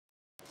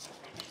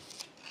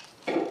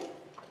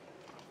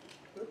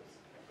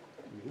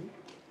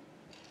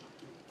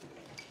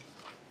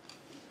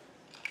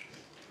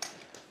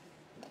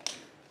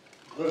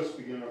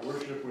begin our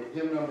worship with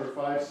hymn number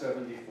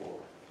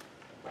 574.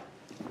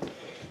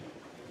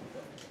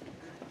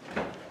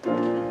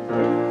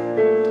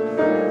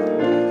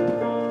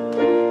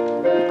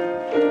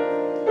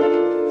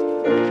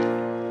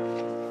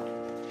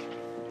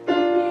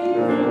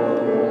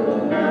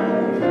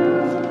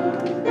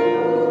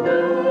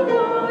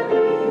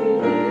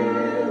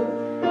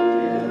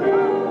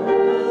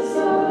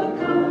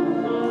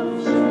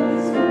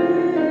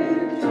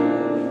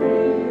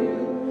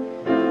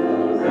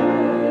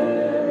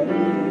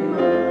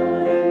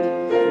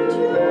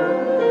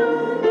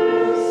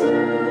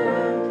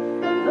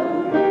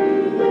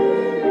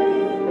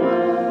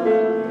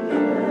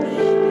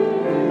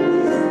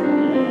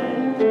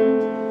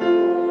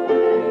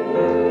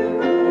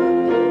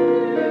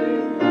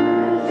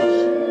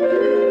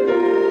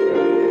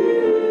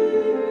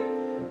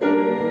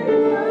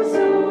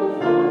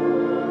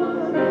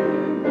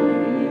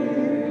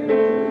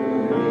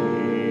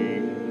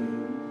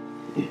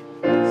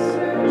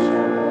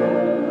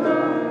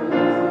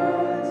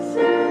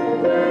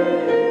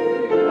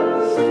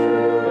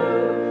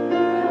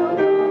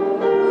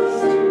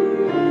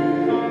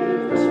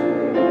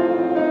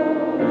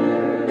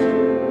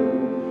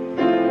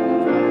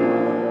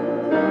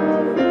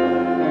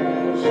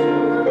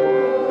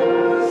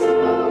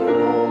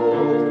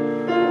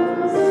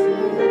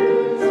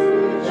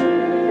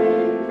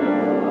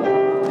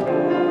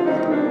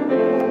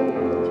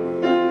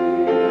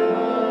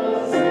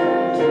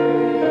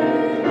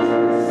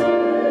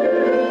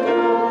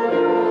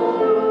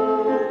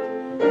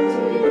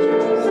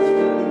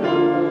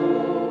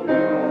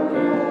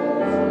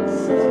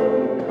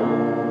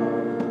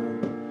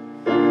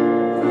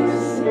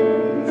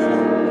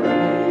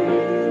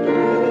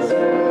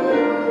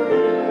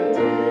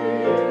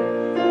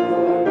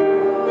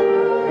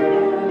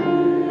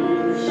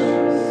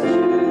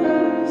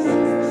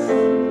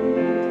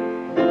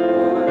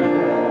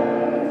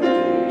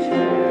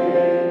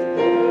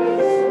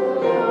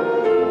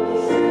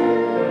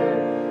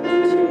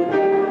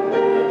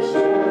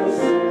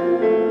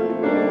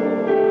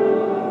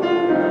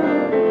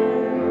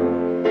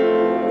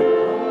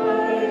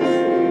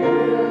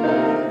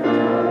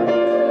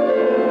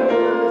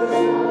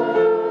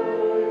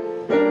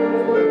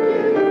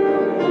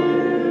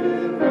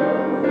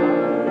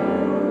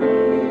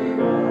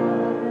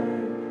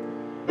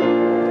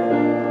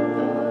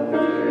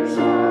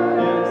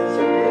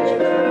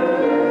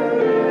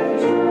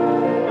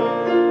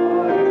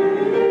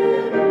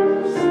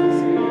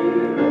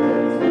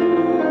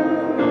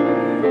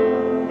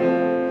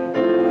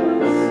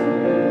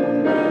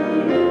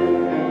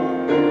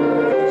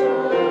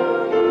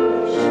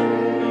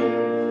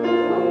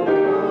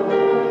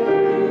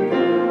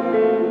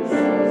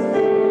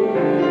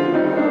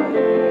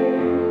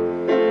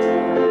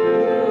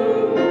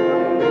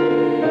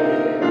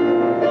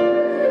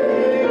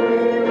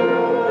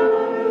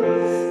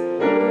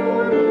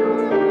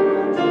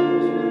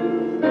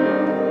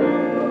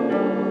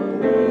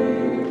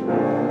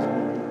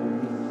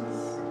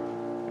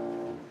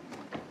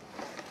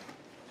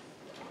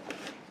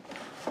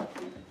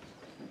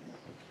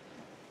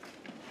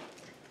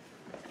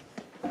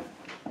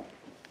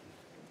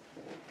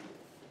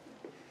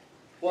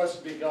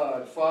 Blessed be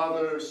God,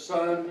 Father,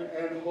 Son,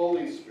 and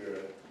Holy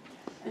Spirit.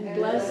 And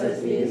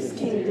blessed be his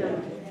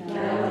kingdom,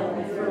 now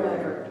and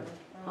forever.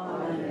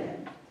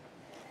 Amen.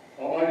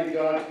 Almighty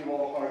God, to you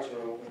all hearts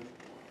are open,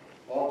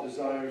 all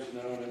desires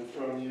known, and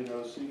from you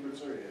no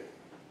secrets are hid.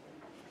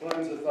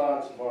 Cleanse the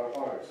thoughts of our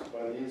hearts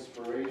by the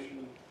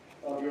inspiration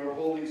of your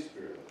Holy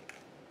Spirit,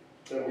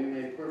 that we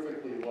may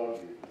perfectly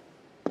love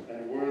you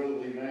and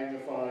worthily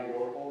magnify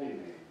your holy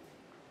name,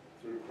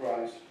 through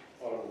Christ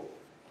our Lord.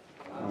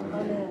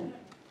 Amen.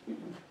 Thank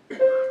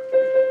you.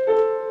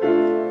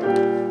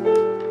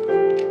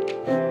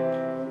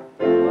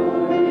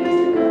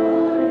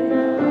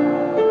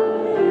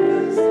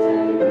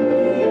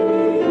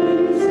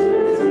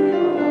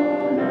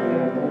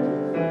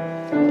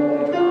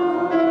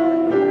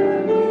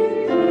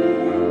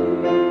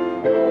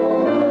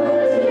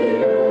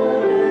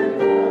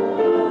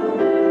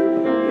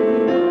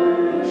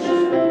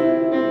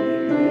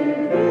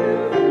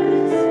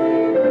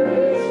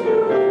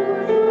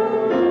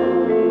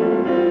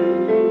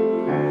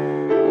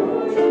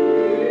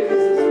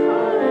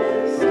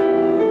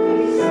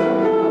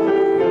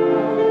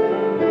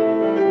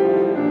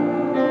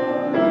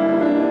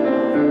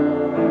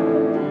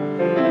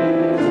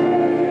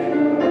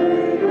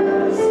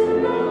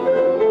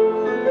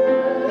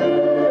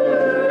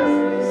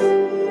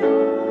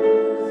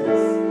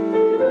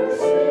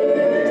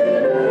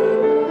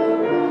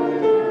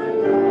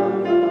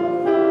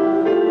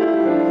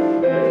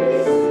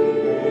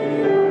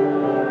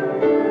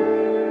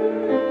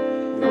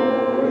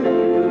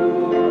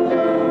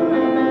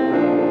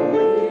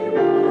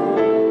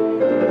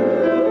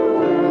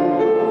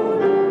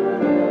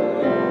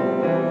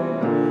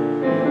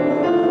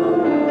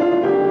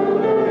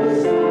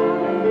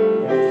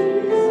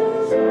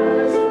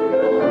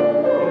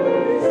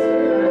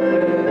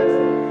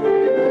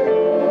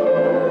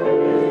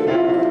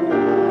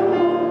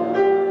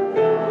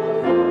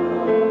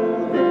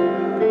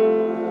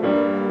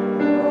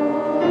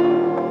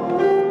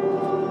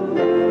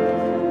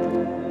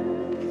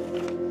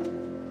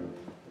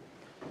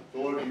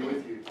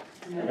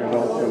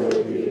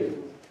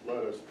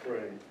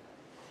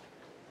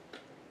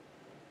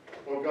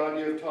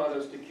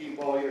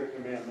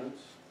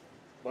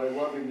 by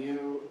loving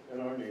you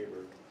and our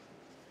neighbor.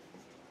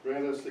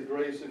 Grant us the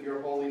grace of your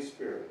Holy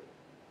Spirit,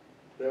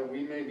 that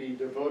we may be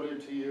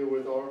devoted to you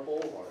with our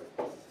whole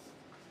heart,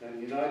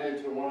 and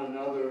united to one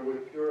another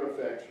with pure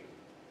affection,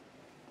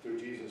 through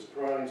Jesus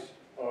Christ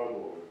our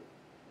Lord,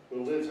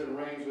 who lives and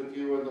reigns with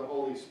you in the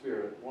Holy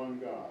Spirit, one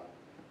God,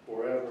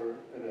 forever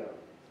and ever.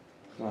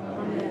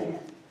 Amen.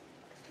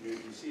 You may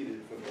be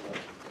seated for the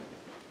lesson.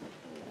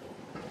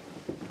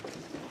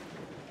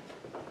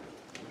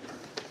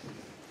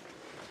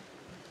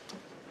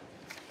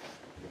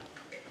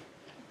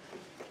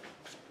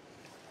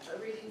 A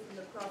reading from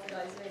the prophet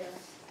Isaiah.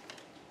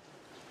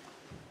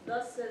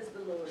 Thus says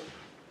the Lord,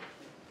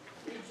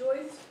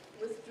 rejoice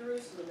with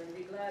Jerusalem and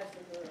be glad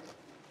for her,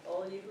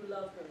 all you who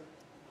love her.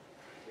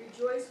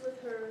 Rejoice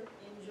with her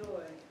in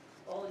joy,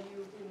 all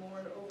you who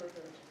mourn over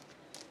her,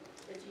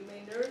 that you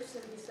may nurse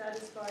and be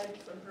satisfied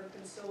from her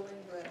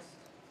consoling breast,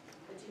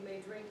 that you may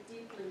drink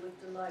deeply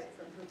with delight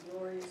from her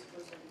glorious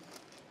bosom.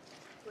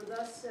 For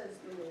thus says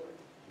the Lord,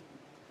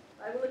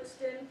 I will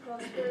extend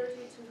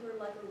prosperity to her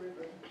like a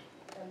river,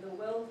 and the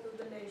wealth of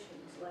the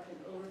nations like an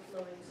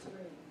overflowing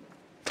stream.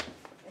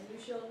 And you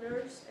shall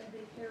nurse and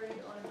be carried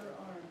on her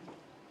arm,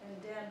 and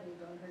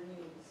dandled on her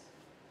knees.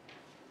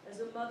 As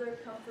a mother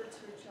comforts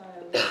her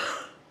child,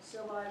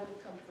 so I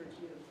will comfort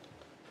you.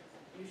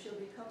 You shall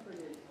be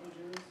comforted in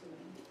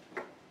Jerusalem.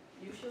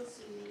 You shall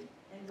see,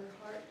 and your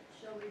heart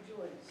shall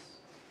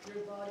rejoice.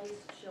 Your bodies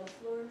shall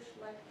flourish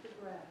like the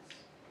grass,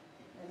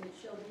 and it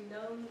shall be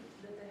known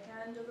that the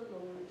hand of the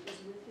Lord is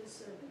with his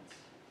servants,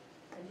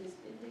 and his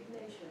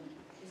indignation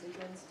is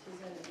against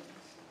his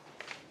enemies.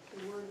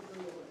 The word of the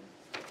Lord.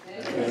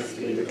 Thanks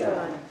be to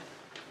God.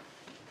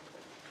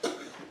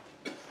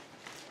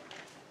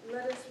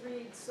 Let us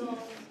read Psalm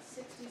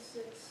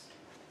 66,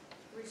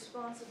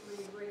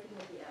 responsibly breaking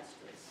at the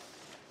asterisk.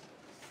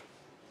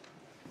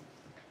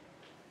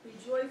 Be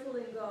joyful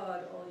in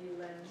God, all you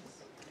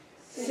lands.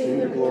 Sing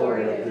the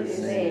glory of his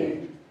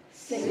name.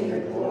 Sing the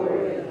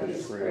glory of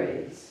his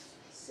praise.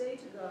 Say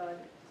to God,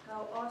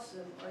 how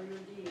awesome are your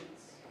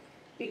deeds.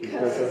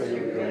 Because of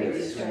your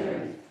great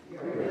strength,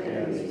 your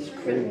enemies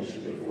cringe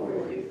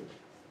before you.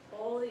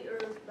 All the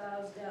earth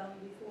bows down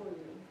before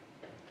you.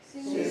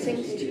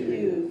 Sings to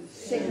you,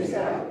 sings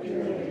out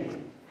your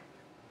name.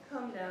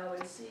 Come now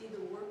and see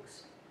the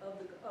works of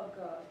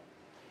God.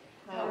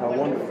 How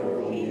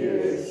wonderful he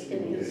is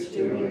in his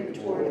doing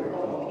toward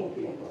all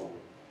people.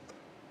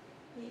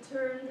 He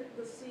turned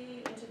the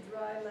sea into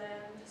dry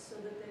land so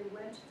that they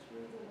went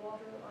through the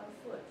water on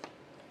foot.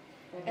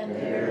 And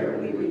there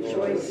we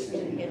rejoice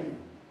in him.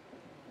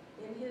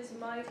 In his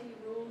might he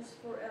rules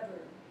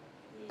forever.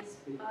 His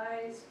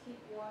eyes keep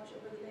watch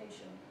over the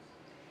nations.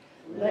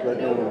 Let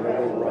no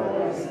rebel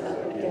rise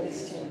up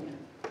against him.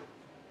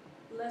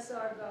 Bless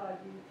our God,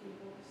 you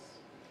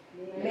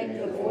peoples, Make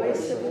the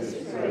voice of his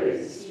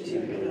praise to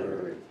be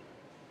heard,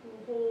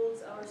 who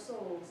holds our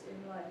souls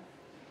in life.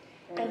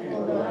 and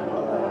will not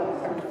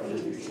allow our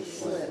feet to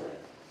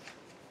slip.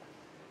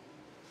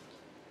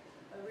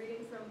 A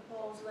reading from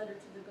Paul's letter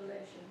to the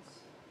Galatians.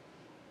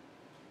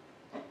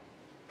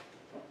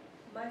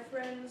 My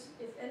friends,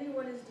 if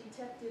anyone is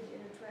detected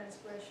in a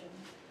transgression,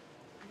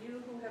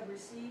 you who have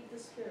received the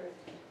Spirit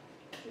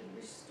should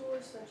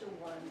restore such a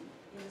one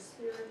in a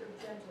spirit of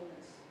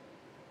gentleness.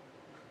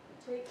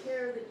 Take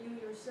care that you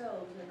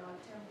yourselves are not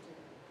tempted.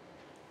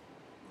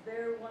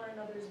 Bear one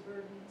another's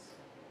burdens,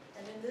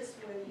 and in this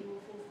way you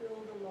will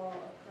fulfill the law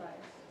of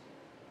Christ.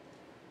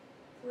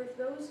 For if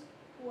those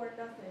who are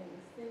nothing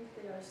think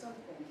they are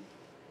something,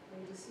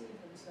 they deceive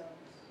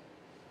themselves.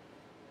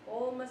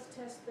 All must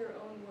test their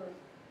own work.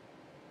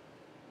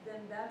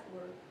 Then that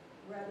work,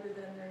 rather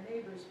than their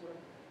neighbor's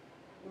work,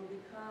 will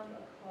become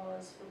a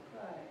cause for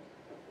pride.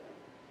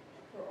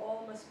 For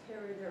all must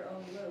carry their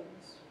own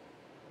loads.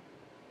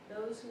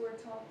 Those who are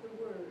taught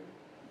the word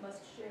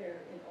must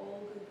share in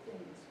all good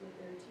things with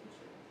their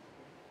teacher.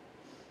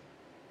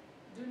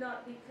 Do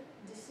not be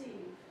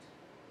deceived.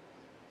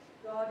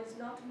 God is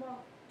not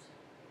mocked,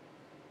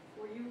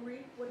 for you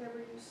reap whatever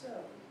you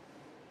sow.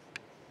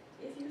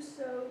 If you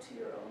sow to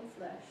your own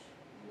flesh,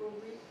 you will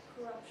reap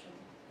corruption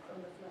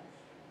from the flesh.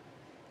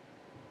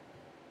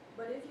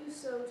 But if you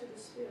sow to the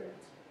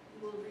Spirit,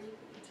 you will reap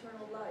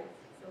eternal life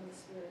from the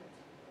Spirit.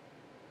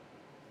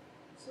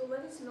 So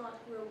let us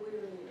not grow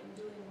weary in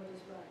doing what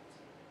is right,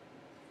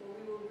 for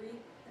we will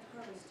reap at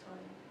harvest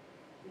time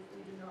if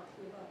we do not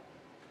give up.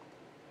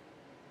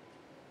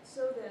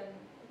 So then,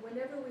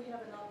 whenever we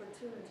have an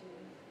opportunity,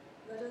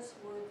 let us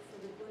work for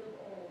the good of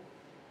all,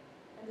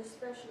 and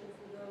especially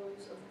for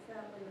those of the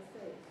family of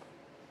faith.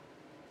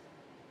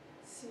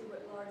 See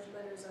what large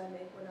letters I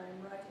make when I am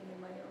writing in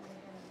my own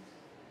hand.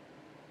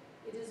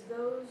 It is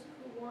those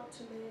who want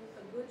to make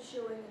a good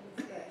showing in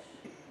the flesh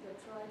that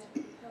try to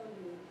compel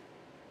you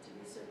to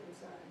be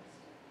circumcised,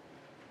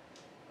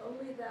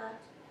 only that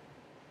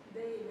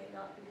they may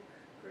not be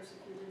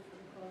persecuted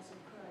for the cause of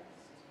Christ.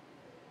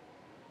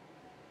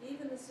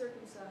 Even the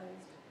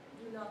circumcised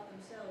do not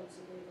themselves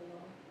obey the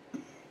law,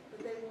 but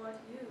they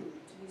want you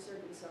to be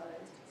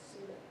circumcised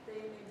so that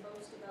they may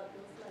boast about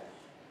your flesh.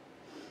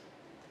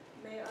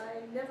 I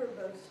never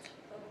boast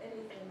of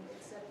anything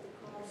except the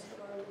cross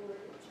of our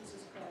Lord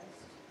Jesus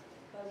Christ,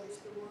 by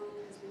which the world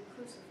has been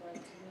crucified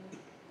to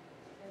me,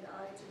 and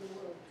I to the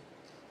world.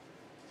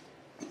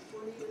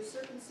 For neither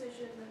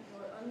circumcision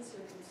nor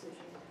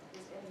uncircumcision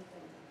is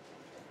anything,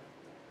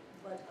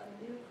 but a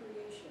new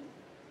creation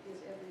is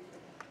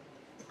everything.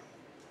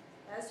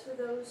 As for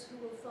those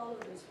who will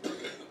follow this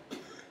word,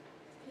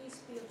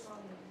 peace be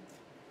upon them,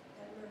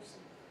 and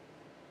mercy,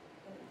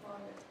 and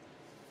upon it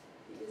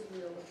the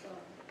Israel of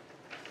God.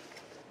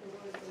 The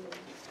word of the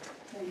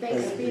Lord.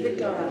 Thanks be to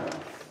God.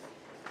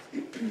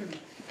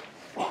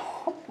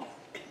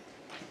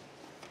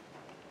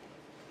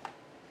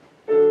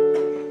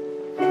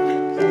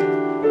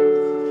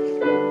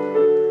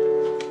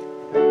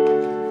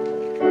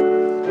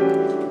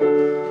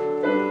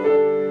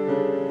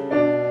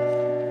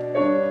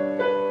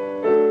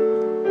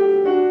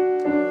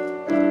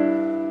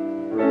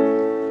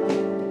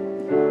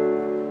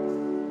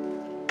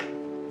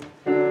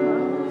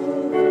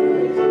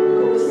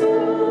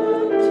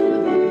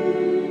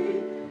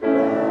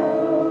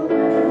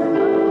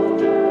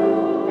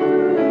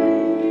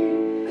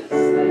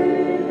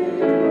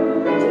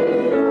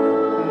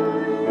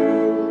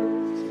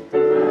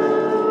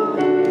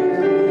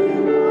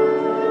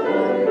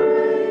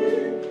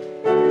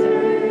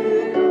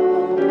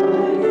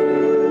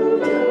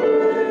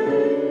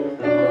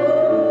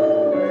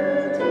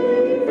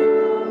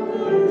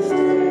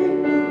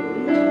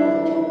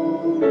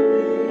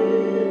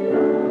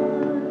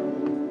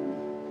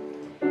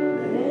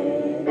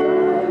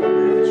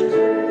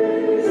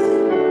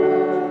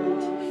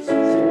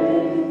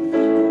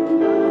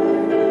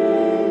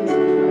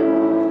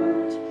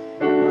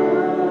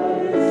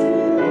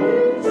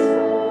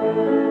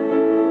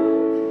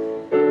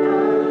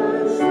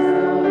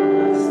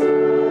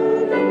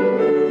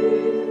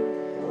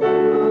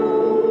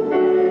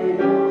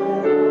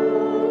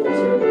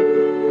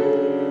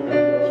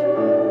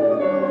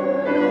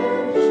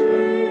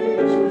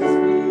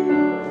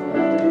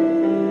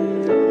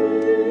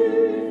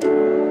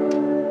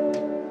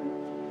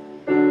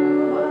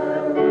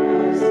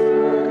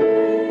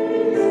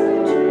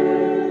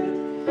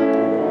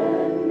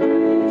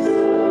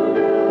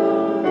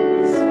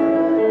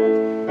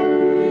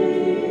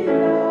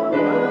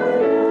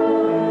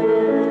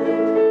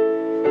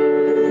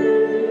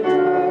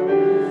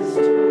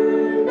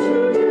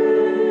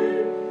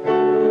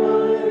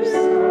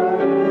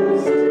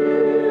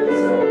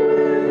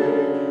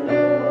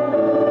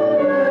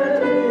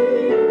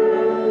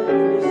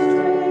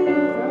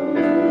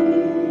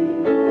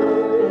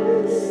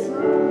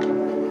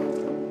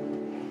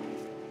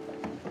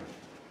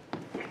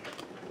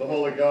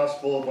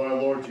 Gospel of our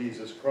Lord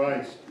Jesus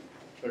Christ,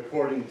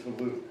 according to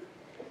Luke.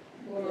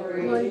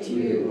 Glory to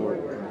you, Lord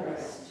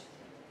Christ.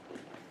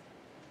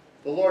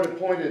 The Lord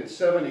appointed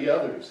 70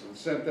 others and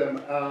sent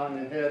them on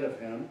ahead of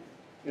him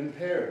in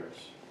pairs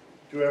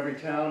to every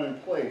town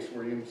and place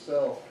where he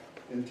himself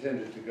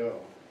intended to go.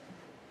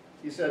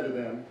 He said to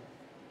them,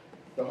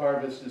 "The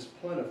harvest is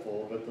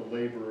plentiful, but the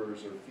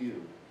laborers are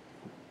few.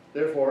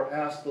 Therefore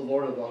ask the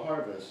Lord of the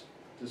harvest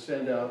to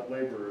send out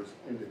laborers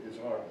into his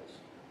harvest.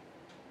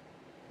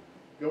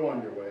 Go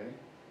on your way.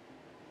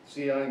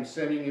 See, I am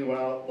sending you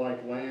out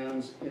like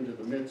lambs into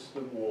the midst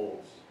of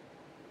wolves.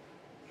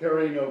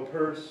 Carry no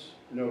purse,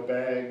 no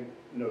bag,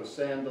 no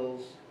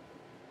sandals,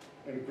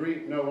 and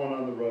greet no one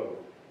on the road.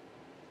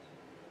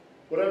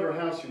 Whatever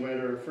house you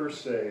enter,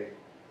 first say,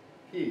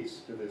 'Peace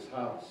to this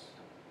house.'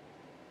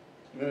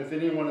 And if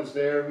anyone is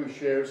there who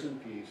shares in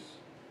peace,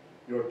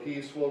 your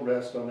peace will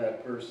rest on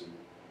that person.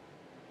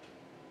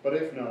 But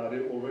if not,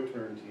 it will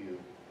return to you.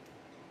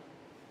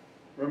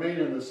 Remain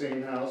in the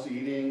same house,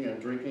 eating and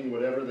drinking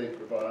whatever they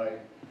provide,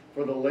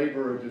 for the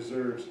laborer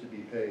deserves to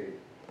be paid.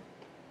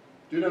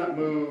 Do not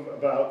move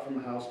about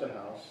from house to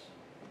house.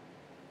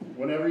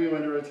 Whenever you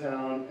enter a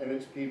town and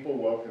its people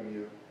welcome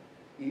you,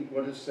 eat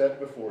what is set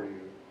before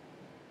you,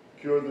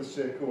 cure the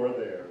sick who are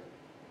there,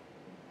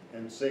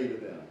 and say to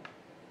them,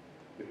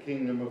 'The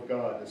kingdom of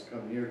God has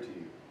come near to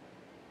you.'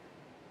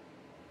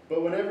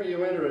 But whenever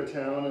you enter a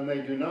town and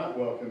they do not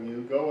welcome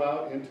you, go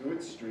out into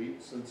its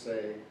streets and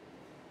say,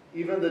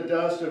 'Even the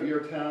dust of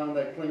your town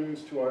that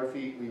clings to our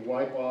feet we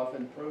wipe off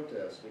in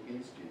protest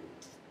against you.'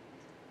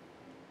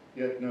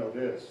 Yet know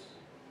this,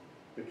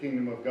 the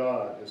kingdom of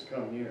God has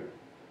come near.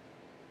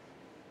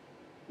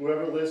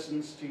 Whoever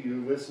listens to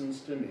you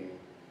listens to me,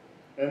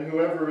 and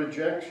whoever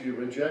rejects you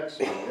rejects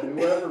me, and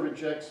whoever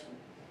rejects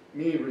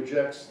me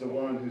rejects the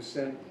one who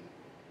sent me."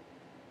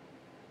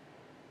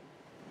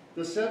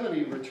 The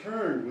 70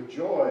 returned with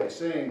joy,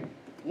 saying,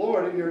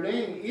 "Lord, in your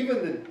name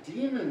even the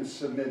demons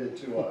submitted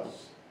to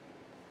us."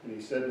 And he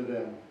said to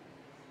them,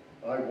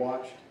 "I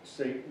watched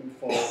Satan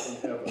fall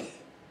from heaven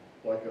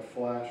like a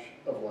flash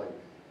of lightning.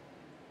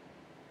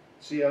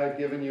 See, I've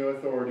given you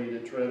authority to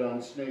tread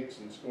on snakes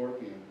and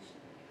scorpions,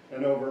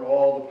 and over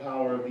all the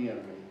power of the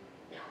enemy,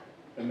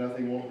 and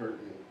nothing will hurt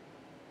you.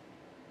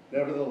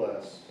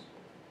 Nevertheless,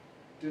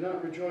 do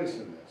not rejoice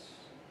in this,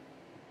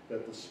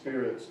 that the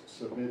spirits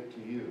submit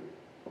to you,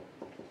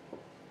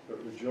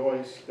 but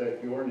rejoice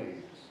that your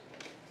names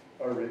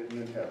are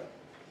written in heaven.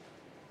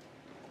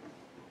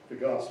 The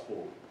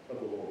Gospel of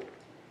the Lord.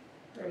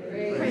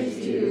 Praise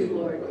to you,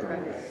 Lord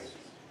Christ.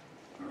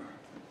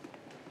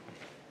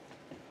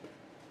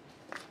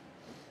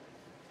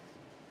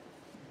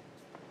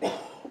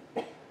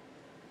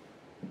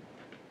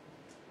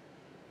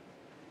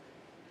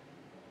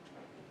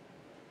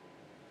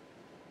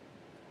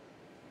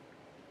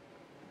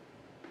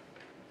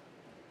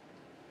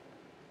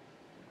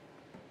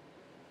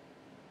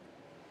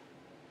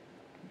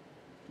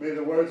 May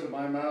the words of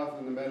my mouth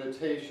and the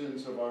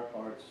meditations of our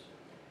hearts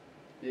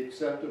be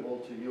acceptable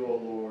to you, O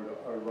Lord,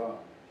 our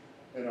rock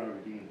and our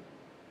Redeemer.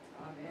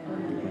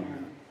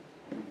 Amen.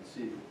 You can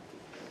see.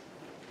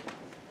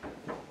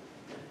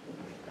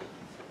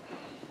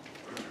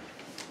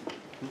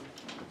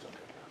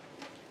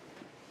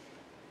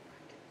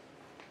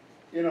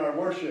 In our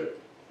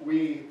worship,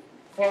 we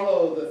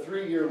follow the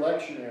 3-year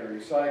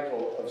lectionary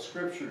cycle of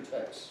scripture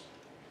texts.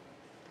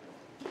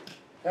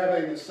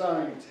 Having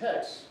assigned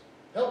texts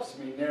helps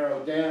me narrow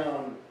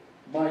down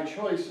my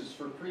choices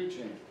for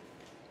preaching.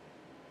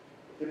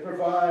 It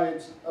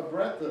provides a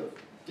breadth of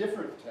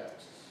different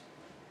texts,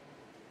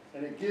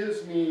 and it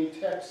gives me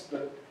texts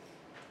that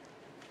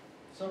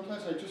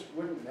sometimes I just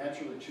wouldn't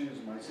naturally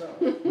choose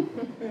myself.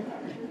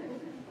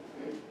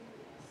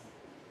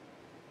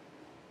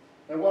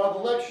 And while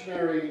the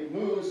lectionary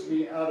moves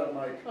me out of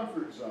my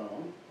comfort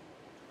zone,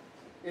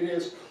 it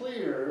is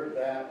clear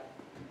that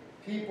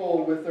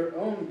people with their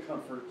own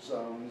comfort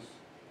zones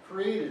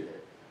created it.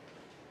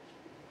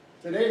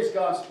 Today's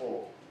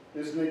gospel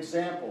is an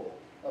example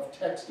of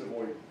text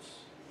avoidance.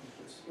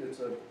 It's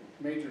a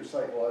major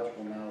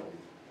psychological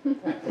malady.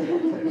 Text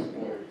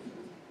avoidance.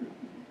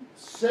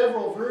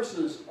 Several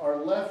verses are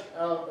left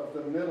out of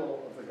the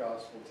middle of the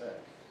gospel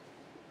text.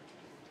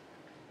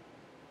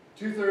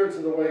 2/3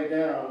 of the way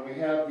down, we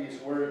have these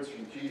words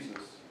from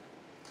Jesus.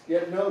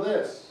 Yet know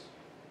this,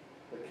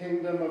 the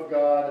kingdom of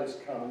God has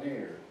come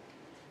near.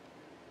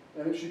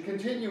 And it should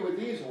continue with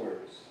these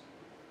words.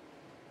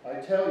 I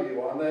tell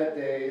you, on that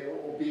day it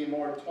will be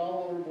more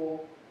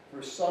tolerable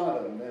for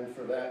Sodom than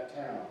for that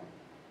town.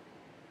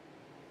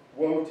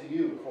 Woe to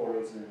you,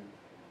 Chorazin!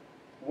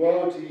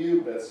 Woe to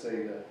you,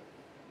 Bethsaida!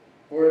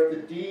 For if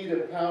the deed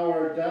of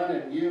power done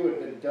in you had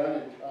been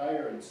done in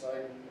Tyre and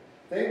Sidon,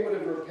 they would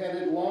have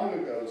repented long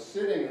ago,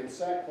 sitting in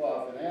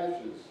sackcloth and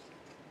ashes.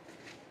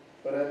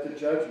 But at the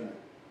judgment,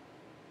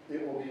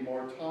 it will be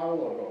more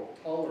tolerable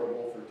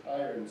for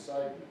Tyre and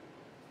Sidon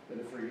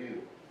than for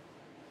you.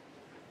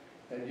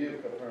 And you,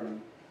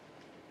 Capernaum,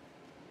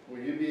 will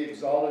you be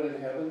exalted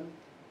in heaven?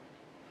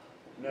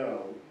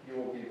 No, you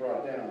will be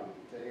brought down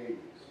to Hades.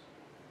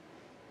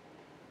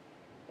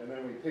 And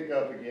then we pick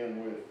up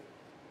again with,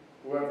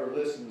 whoever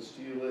listens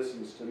to you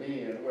listens to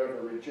me, and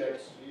whoever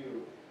rejects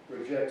you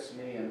rejects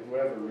me, and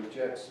whoever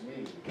rejects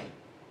me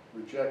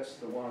rejects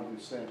the one who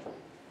sent me.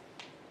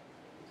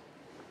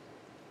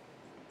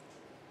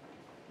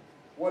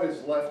 What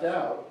is left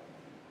out,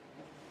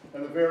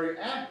 and the very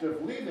act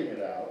of leaving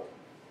it out,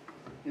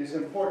 is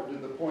important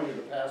to the point of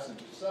the passage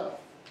itself.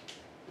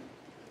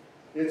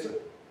 It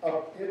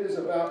is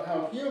about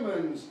how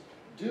humans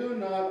do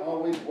not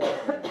always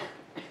welcome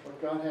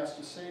what God has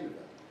to say to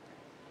them.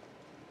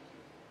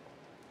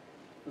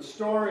 The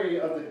story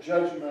of the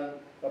judgment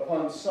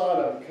upon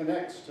Sodom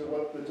connects to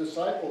what the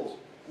disciples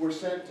were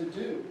sent to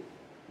do.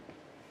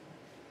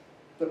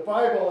 The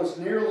Bible is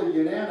nearly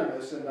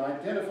unanimous in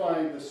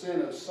identifying the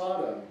sin of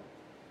Sodom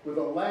with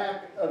a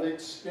lack of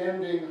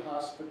extending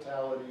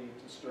hospitality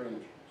to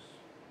strangers.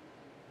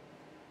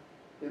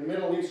 In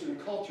Middle Eastern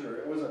culture,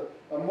 it was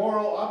a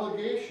moral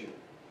obligation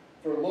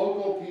for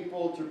local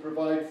people to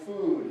provide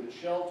food and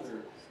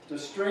shelter to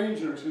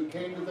strangers who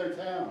came to their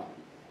town.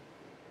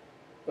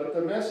 But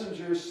the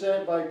messengers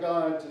sent by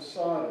God to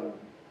Sodom,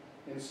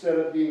 instead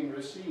of being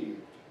received,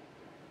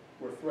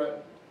 were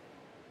threatened.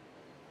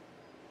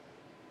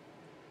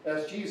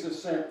 As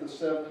Jesus sent the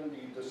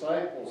 70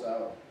 disciples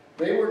out,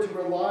 they were to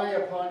rely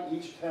upon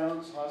each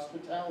town's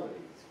hospitality.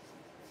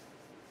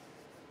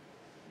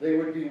 They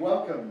would be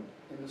welcomed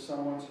into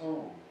someone's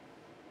home.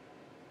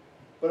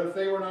 But if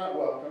they were not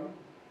welcome,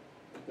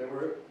 they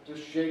were to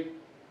shake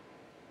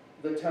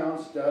the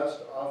town's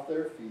dust off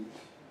their feet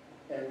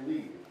and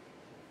leave.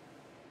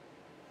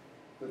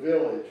 The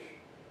village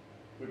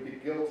would be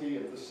guilty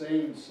of the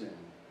same sin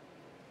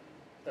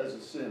as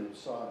the sin of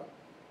Sodom.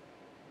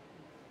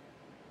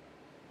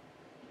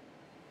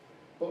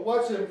 But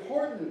what's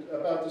important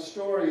about the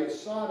story of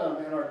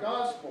Sodom and our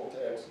gospel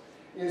text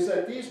is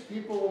that these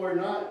people were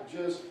not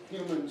just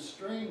human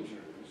strangers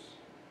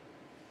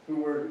who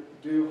were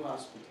due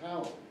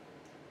hospitality.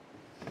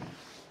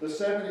 The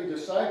 70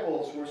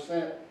 disciples were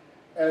sent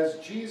as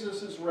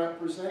Jesus'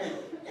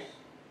 representatives.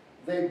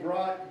 They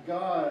brought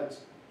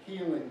God's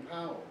healing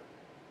power.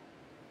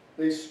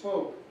 They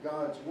spoke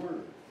God's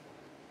word.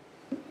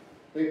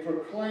 They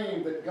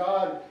proclaimed that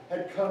God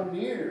had come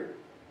near.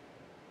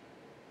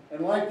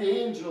 And like the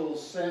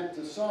angels sent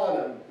to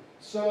Sodom,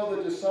 so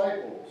the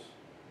disciples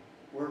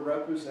were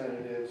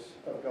representatives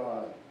of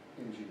God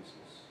in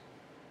Jesus.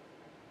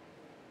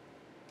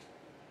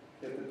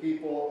 if the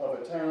people of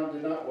a town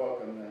did not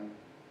welcome them,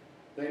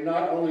 they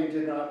not only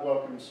did not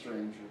welcome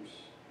strangers,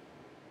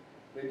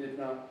 they did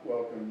not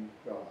welcome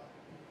God.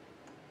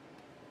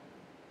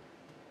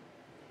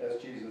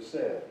 As Jesus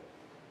said,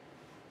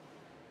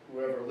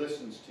 whoever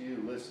listens to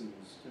you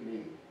listens to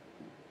me,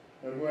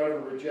 and whoever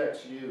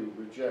rejects you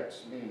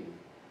rejects me,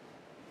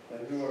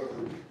 and whoever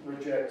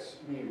rejects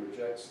me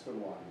rejects the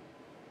one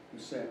who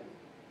sent me.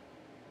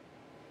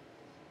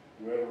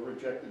 Whoever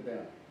rejected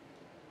them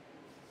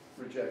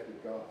rejected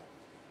God.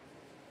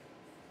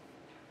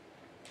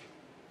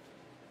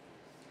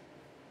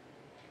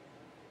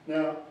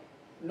 Now,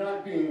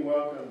 not being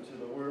welcoming to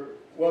the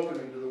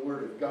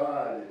Word of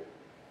God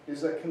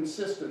is a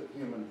consistent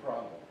human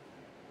problem.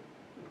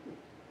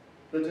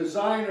 The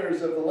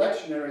designers of the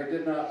lectionary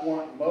did not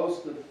want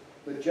most of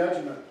the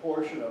judgment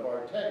portion of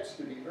our text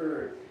to be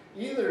heard,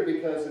 either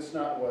because it's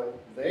not what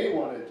they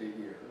wanted to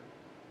hear,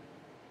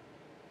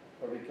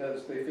 or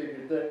because they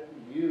figured that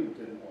you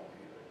didn't want to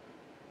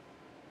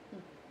hear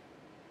it.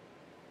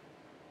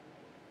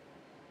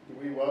 Do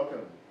we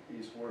welcome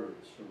these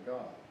words from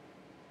God?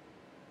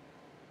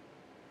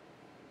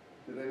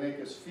 Do they make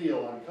us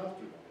feel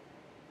uncomfortable?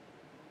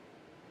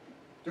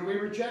 Do we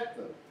reject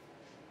them?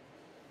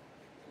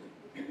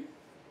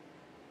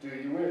 Do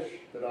you wish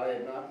that I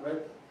had not read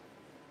them?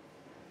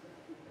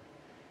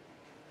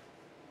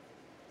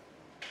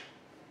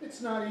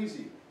 It's not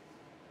easy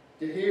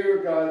to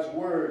hear God's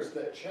words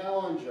that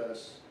challenge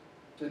us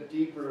to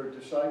deeper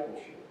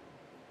discipleship.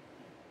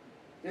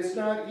 It's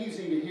not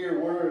easy to hear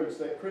words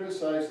that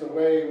criticize the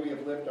way we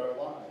have lived our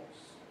lives.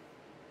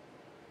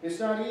 It's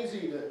not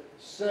easy to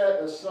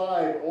set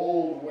aside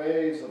old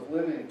ways of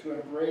living to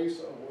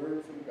embrace a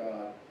word from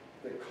God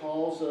that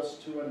calls us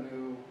to a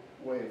new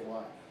way of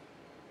life.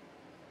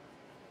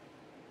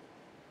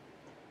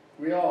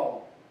 We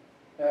all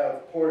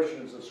have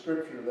portions of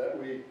Scripture that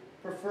we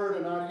prefer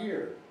to not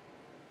hear.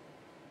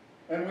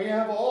 And we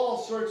have all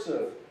sorts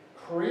of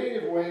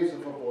creative ways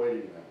of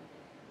avoiding them.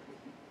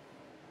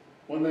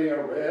 When they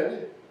are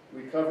read,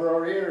 we cover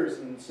our ears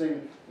and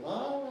sing,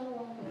 la, la,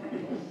 la,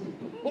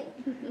 la.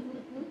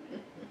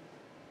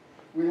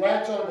 We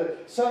latch on to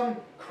some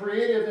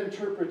creative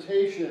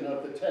interpretation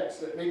of the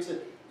text that makes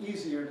it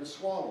easier to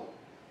swallow.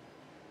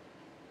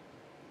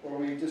 Or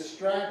we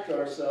distract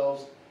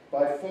ourselves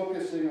by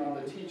focusing on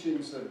the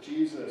teachings of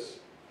Jesus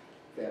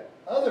that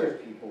other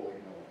people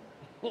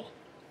ignore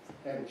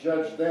and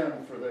judge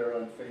them for their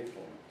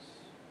unfaithfulness.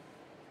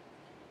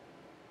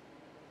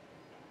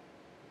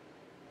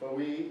 But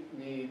we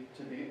need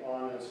to be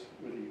honest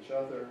with each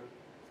other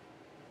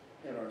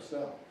and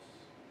ourselves.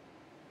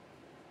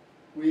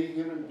 We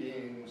human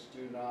beings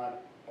do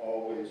not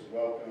always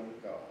welcome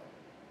God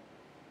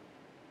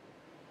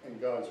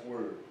and God's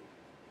Word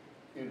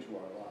into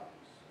our lives.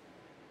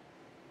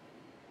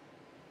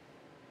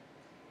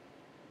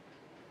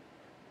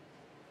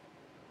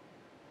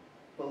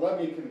 But let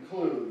me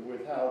conclude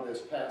with how this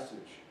passage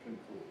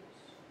concludes.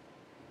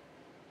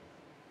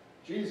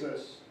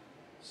 Jesus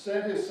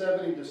sent his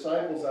 70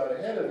 disciples out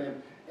ahead of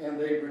him, and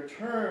they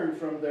returned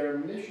from their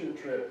mission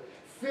trip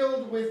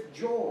filled with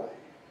joy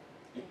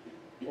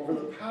over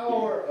the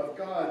power of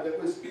God that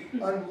was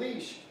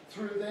unleashed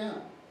through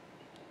them.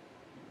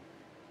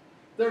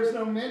 There's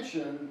no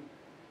mention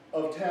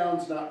of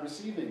towns not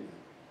receiving them.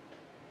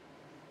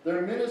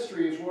 Their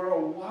ministries were a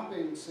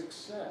whopping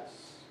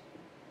success.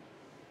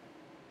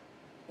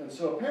 And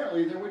so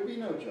apparently there would be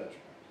no judgment.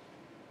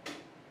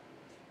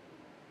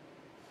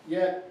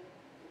 Yet,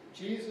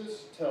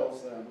 Jesus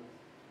tells them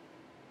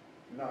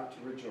not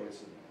to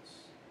rejoice in this.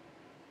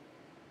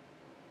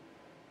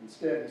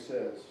 Instead, he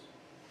says,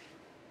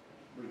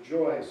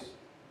 rejoice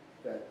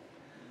that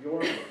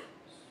your names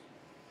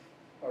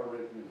are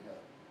written in heaven.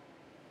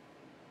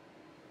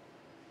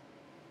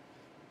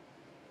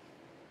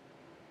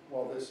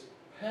 While this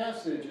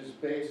passage is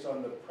based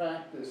on the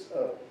practice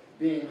of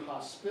being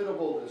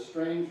hospitable to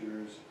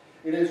strangers,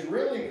 it is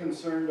really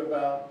concerned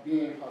about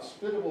being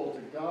hospitable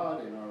to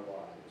God in our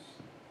lives.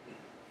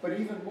 But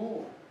even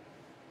more,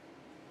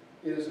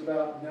 it is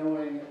about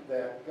knowing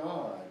that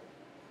God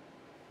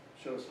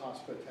shows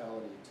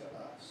hospitality to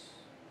us.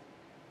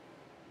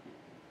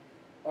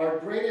 Our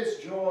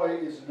greatest joy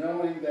is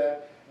knowing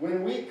that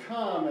when we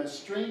come as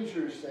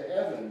strangers to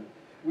heaven,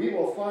 we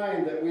will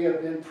find that we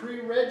have been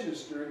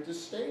pre-registered to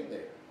stay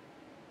there.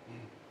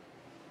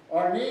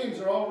 Our names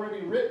are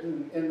already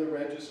written in the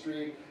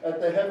registry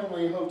at the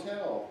heavenly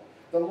hotel.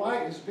 The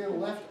light has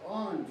been left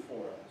on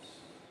for us.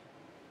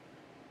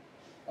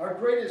 Our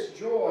greatest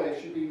joy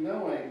should be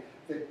knowing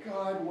that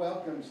God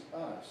welcomes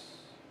us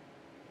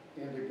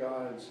into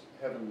God's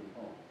heavenly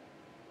home.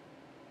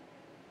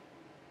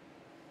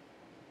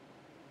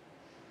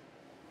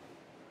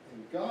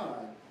 And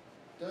God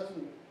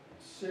doesn't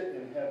sit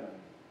in heaven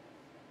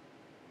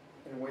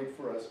and wait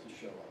for us to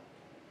show up.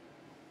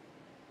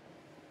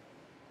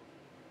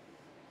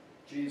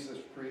 Jesus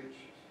preached,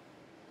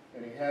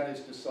 and he had his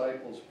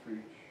disciples preach.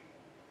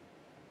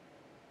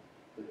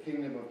 The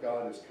kingdom of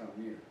God has come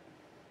near.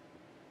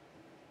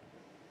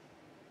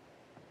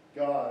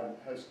 God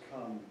has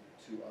come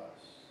to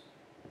us.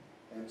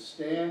 and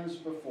stands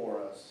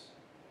before us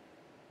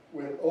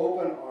with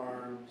open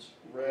arms,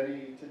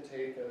 ready to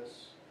take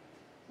us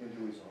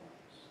into his arms.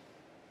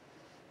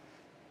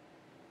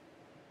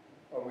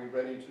 Are we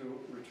ready to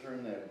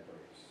return that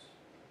embrace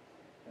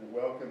and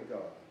welcome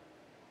God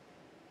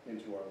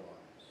into our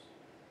lives?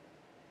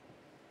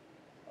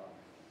 Amen.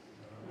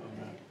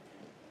 Amen.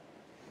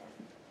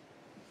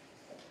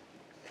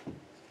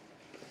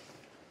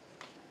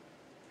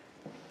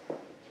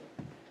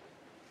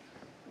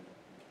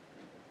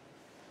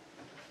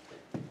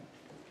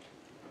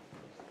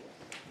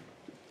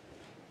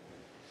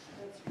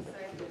 Let's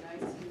recite the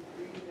Nicene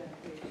Creed on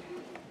page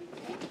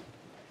 52.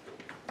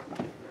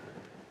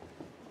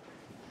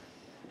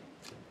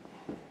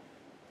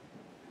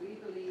 We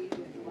believe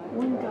in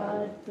One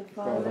God, the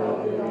Father,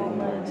 the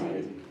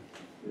Almighty,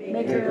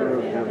 maker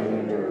of heaven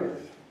and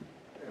earth,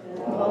 and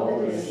all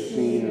that is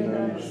seen and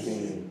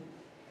unseen.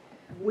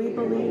 We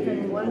believe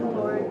in one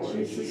Lord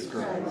Jesus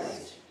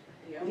Christ,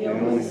 the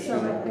only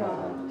Son of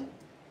God,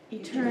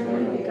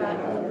 eternally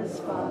begotten of his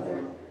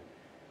Father,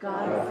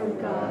 God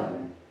from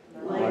God,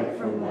 light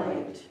from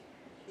light,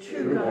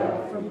 true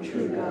God from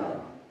true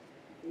God,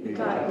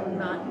 begotten,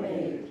 not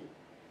made,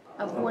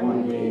 of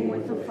one being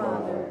with the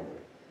Father.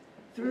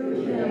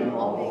 Through him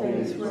all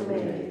things were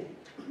made.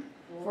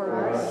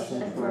 For us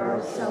and for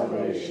our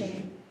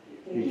salvation,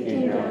 he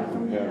came down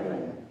from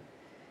heaven.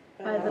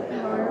 By the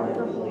power of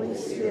the Holy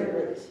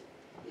Spirit,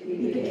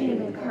 he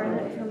became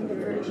incarnate from the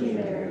Virgin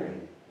Mary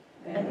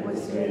and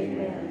was made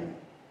man.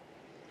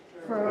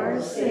 For our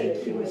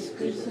sake he was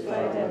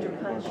crucified under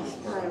Pontius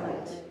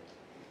Pilate.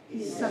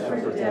 He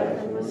suffered death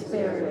and was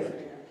buried.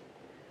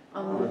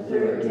 On the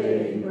third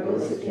day he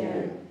rose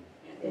again,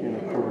 in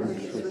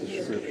accordance with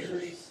the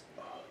Scriptures.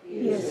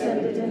 He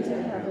ascended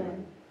into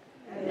heaven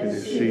and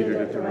is seated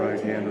at the right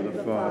hand of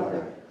the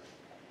Father.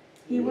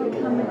 He will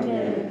come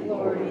again in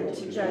glory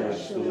to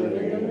judge the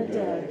living and the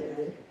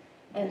dead,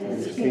 and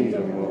his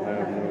kingdom will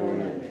have no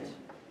end.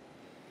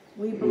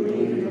 We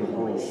believe in the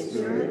Holy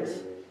Spirit,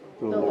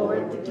 the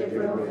Lord, the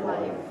giver of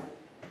life,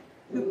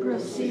 who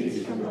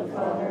proceeds from the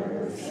Father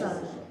and the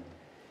Son.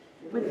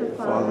 With the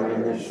Father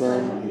and the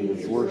Son he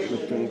is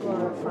worshipped and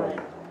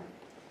glorified.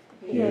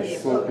 He has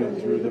spoken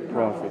through the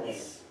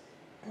prophets.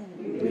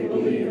 We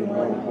believe in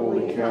one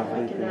holy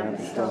Catholic and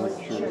Apostolic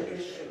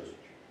Church.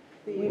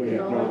 We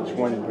acknowledge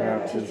one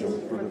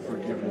baptism for the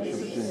forgiveness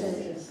of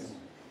sins.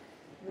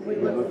 We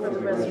look for the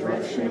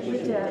resurrection of the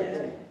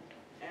dead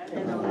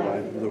and the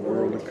life of the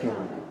world to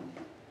come.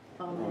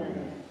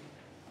 Amen.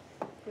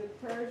 The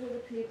prayers of the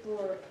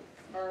people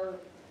are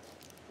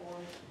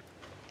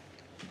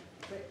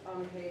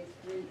on page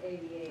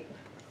 388.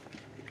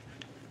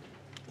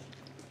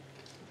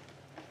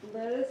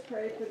 Let us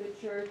pray for the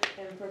church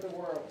and for the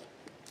world.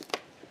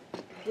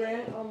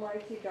 Grant,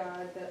 Almighty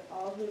God, that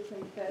all who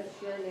confess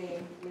your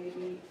name may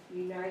be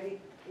united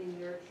in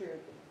your truth,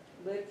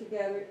 live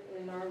together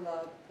in our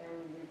love,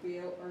 and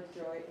reveal our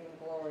joy and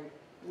glory.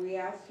 We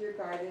ask your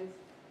guidance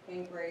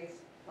and grace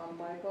on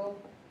Michael,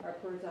 our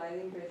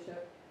presiding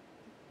bishop,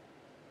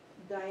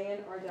 Diane,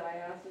 our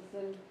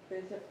diocesan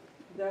bishop,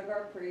 Doug,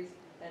 our priest,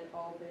 and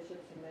all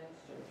bishops and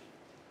ministers.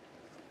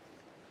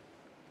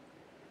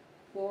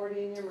 Lord,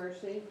 in your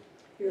mercy,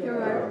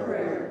 Hear our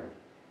prayer.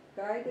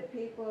 guide the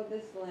people of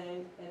this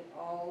land and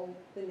all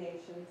the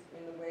nations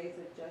in the ways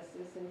of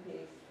justice and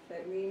peace,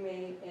 that we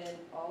may end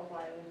all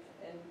violence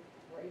and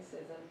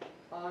racism,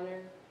 honor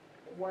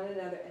one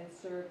another, and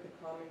serve the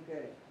common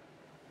good.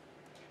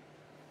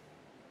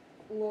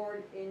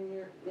 Lord,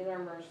 in our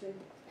mercy,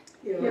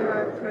 Hear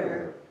our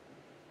prayer.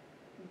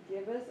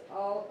 give us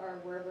all our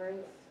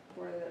reverence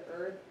for the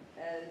earth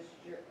as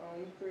your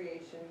own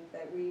creation,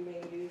 that we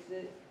may use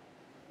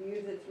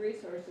its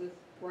resources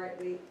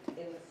rightly in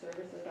the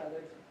service of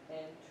others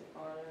and to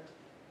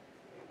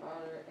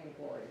honor and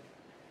glory.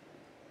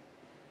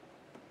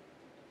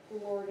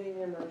 Lord, in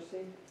your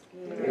mercy,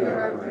 Hear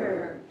our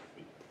prayer.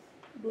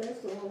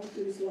 Bless all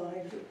whose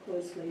lives are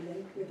closely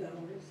linked with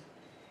ours.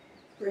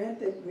 Grant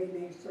that we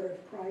may serve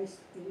Christ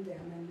in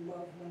them and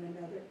love one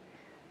another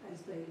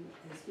as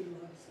he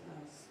loves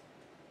us.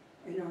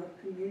 In our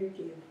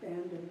community of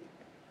Bandon,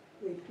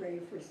 we pray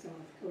for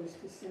South Coast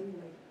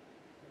Assembly.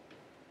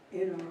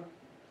 In our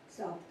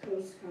South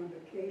Coast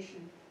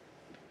Convocation,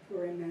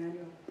 for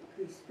Emmanuel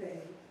Cuspe.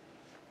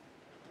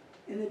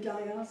 In the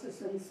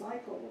diocesan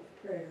cycle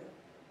of prayer,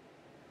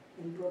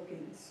 in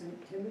Brookings,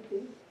 St.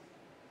 Timothy,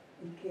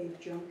 in Cave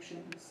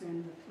Junction,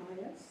 San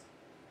Matthias,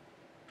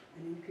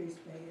 and in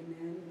Cuspe,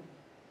 Emmanuel.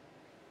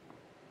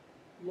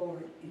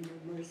 Lord, in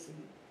your mercy,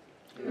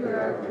 Hear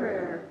our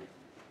prayer.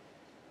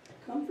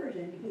 comfort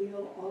and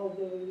heal all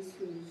those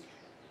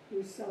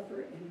who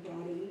suffer in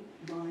body,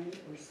 mind,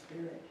 or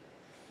spirit.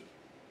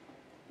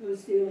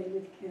 Those dealing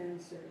with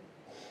cancer,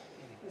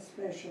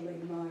 especially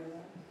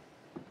Myra,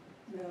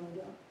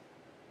 Melda,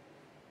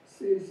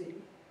 Susie,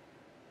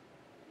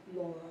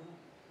 Laura,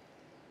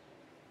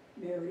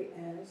 Mary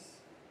S.,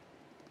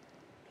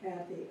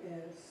 Kathy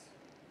S.,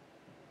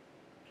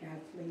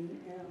 Kathleen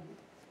M.,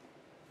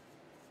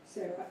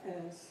 Sarah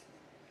S.,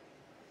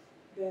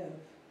 Bev,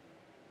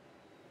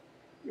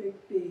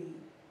 Rick B.,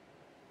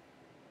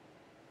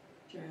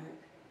 Jack,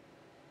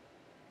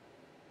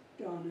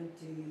 Donna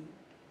D.,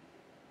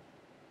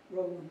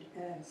 Roland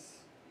S.,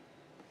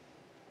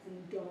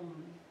 and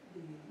Dawn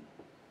B.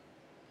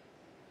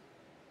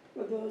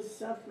 For those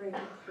suffering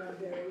from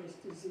various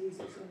diseases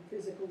and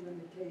physical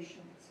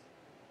limitations,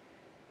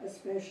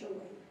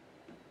 especially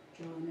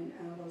John and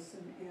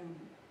Allison M.,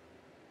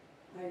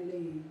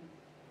 Eileen,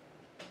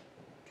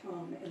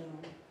 Tom L.,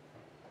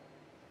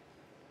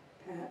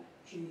 Pat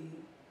G.,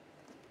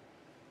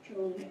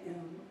 Joan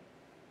M.,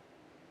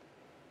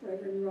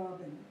 Reverend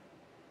Robin,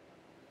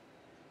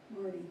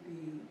 Marty B.,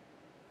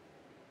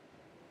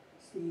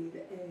 Steve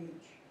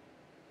H.,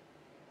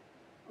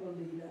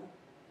 Olita,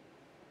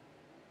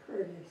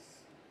 Curtis,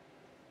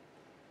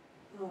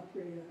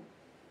 Apria,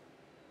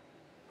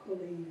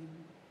 Colleen,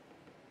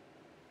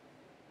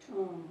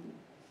 Tom,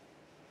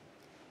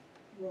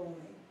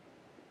 Roy,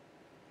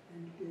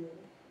 and Bill.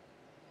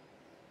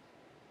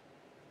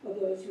 For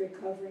those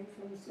recovering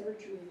from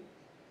surgery,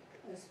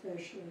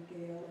 especially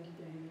Gail and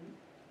Dan.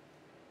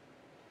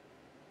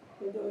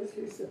 For those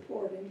who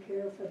support and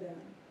care for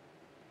them,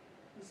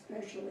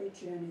 especially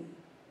Jenny,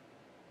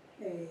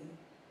 Kay,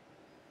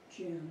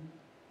 Jim,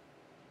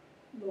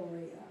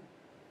 Gloria,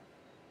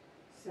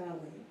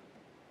 Sally,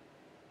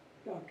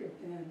 Dr.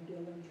 Van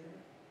Dillinger,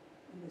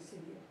 and the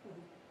City of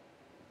Hope.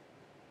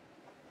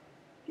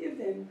 Give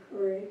them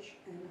courage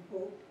and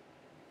hope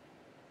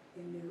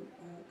in their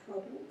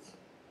troubles,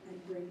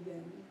 and bring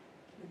them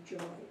the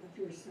joy of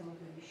your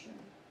salvation.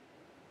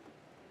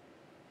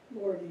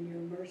 Lord, in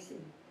your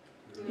mercy,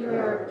 Hear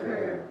our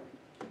prayer.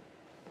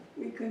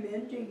 we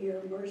commend to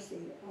your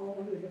mercy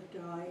all who have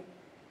died,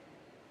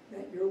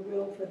 that your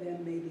will for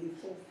them may be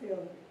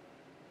fulfilled,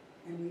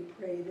 and we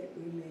pray that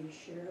we may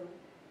share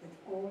with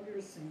all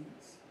your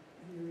saints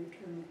in your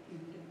eternal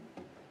kingdom.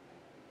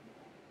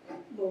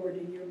 Lord,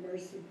 in your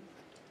mercy,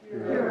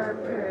 Hear our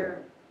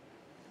prayer.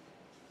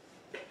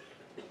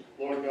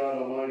 Lord God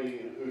Almighty,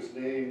 in whose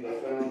name the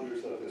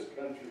founders of this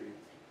country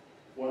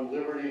won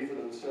liberty for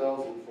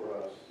themselves and for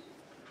us,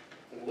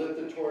 and lit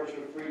the torch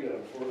of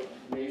freedom for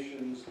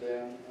nations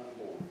then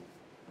unborn,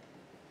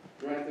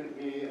 grant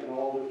that we and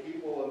all the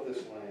people of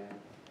this land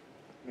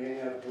may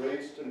have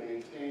grace to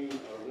maintain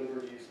our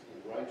liberties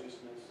in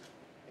righteousness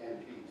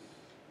and peace.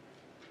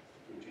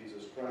 Through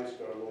Jesus Christ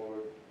our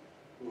Lord,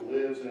 who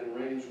lives and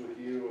reigns with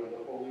you and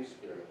the Holy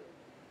Spirit,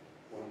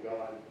 one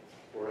God,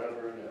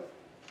 forever and ever.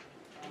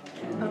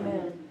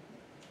 Amen.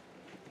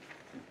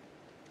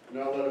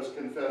 Now let us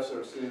confess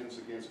our sins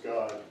against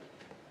God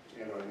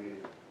and our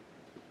neighbor.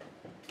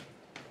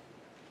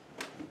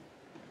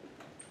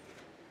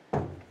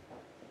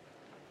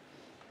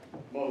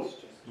 Most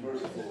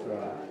merciful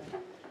God,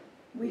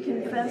 We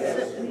confess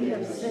that we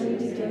have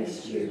sinned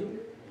against you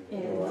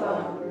in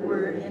thought,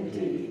 word, and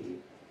deed,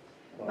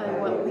 by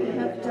what we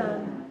have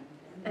done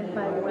and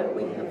by what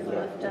we have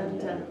left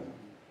undone.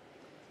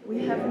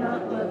 We have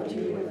not loved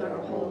you with our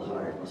whole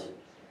heart.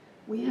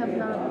 We have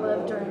not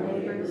loved our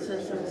neighbors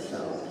as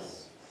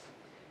ourselves.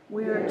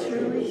 We are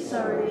truly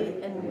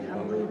sorry and we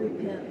humbly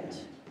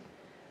repent.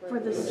 For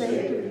the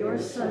sake of your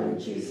Son,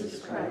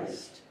 Jesus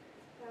Christ,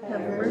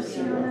 have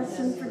mercy on us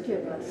and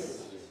forgive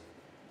us,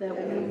 that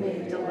we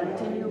may delight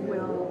in your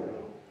will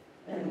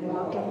and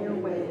walk in your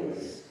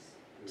ways,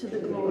 to the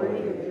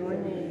glory of your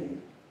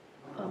name.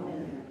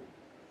 Amen.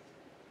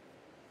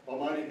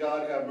 Almighty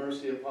God, have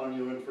mercy upon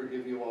you and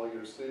forgive you all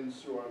your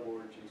sins through our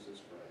Lord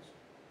Jesus Christ.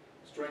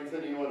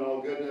 Strengthen you in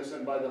all goodness,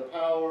 and by the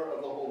power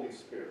of the Holy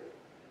Spirit,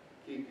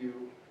 keep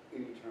you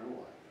in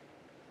eternal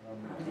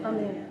life.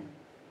 Amen.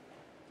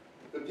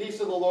 The peace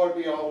of the Lord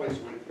be always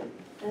with you.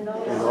 And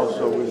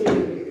also with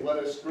you. Let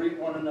us greet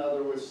one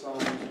another with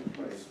songs of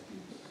praise.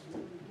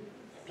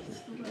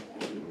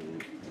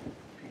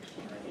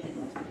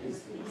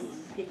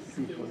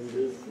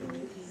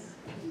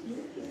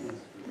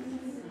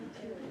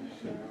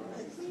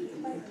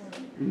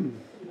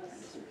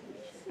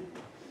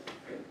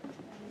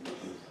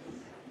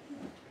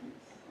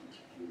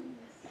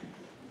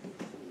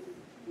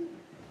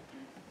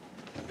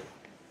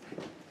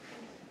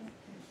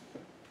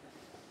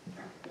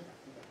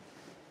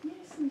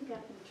 Sneak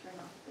up and turn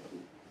off the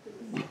heat.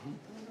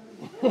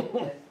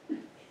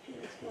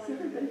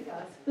 Everybody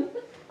does.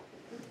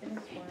 And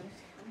it's warm.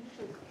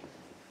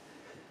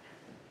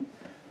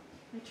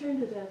 I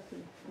turned it up.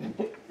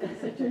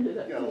 I turned it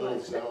up. Got a little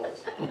zealous.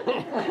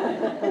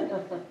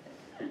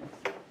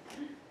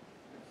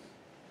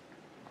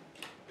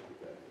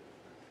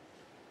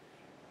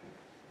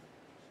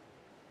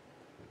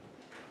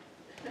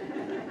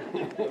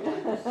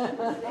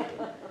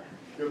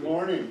 Good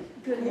morning.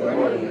 Good Good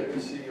morning. Good to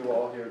see you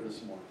all here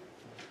this morning,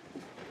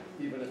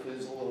 even if it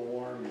is a little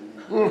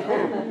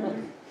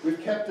warm.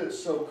 We've kept it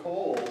so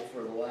cold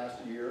for the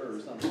last year or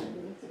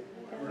something.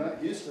 We're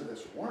not used to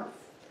this warmth.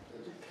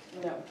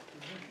 No.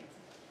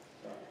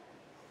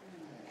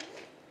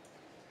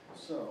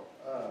 So,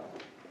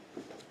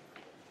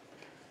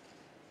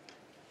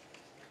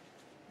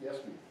 yes,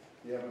 ma'am.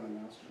 You have an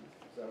announcement?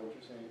 Is that what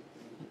you're saying?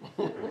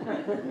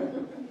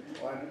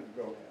 Why don't you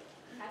go ahead?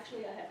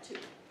 Actually, I have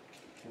two.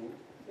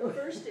 The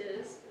first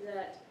is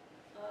that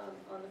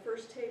on the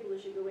first table,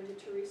 as you go into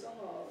Teresa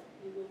Hall,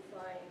 you will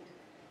find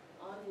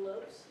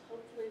envelopes,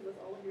 hopefully with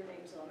all of your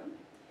names on them,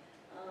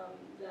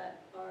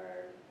 that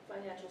are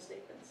financial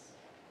statements,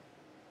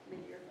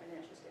 mid-year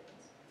financial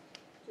statements.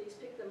 Please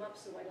pick them up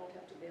so I don't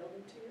have to mail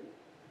them to you.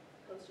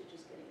 Postage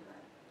is getting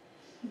high.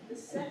 The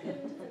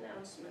second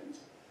announcement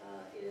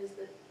is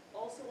that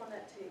also on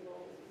that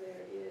table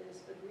there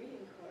is a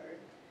greeting card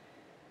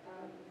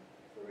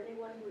for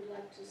anyone who would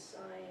like to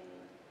sign.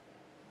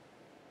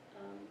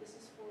 This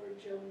is for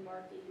Joan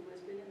Markey, who has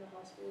been in the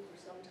hospital for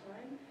some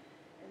time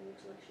and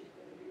looks like she's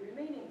going to be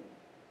remaining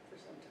for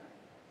some time.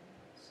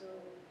 So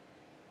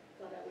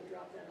thought I would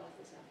drop that off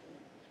this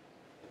afternoon.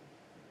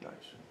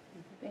 Nice.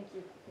 Thank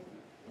you.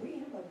 We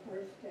have a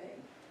birthday.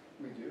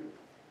 We do.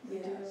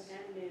 Yes.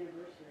 And an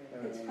anniversary.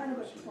 It's kind of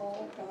a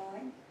tall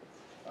guy.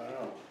 I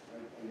don't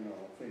know, I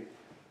think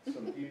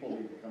some people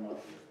need to come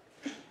up here.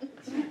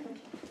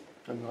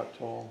 I'm not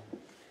tall.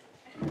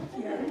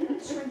 Yeah,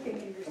 shrinking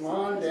in your. Come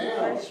on down.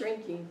 I'm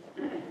shrinking.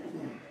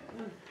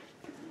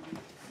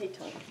 Hey,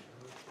 Tom.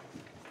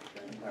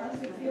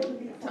 How's it feel to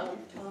be Tom.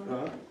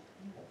 Tom?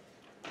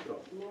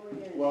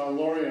 Well,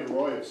 Lori and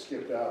Roy have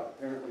skipped out,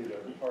 apparently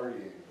they're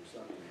partying or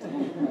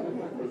something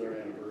for their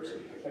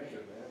anniversary.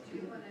 Do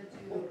you want to do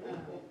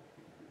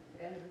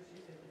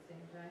anniversaries at the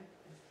same time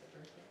as the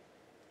birthday?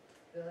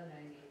 Bill and I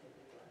need to be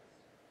blessed.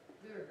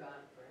 We were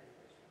gone for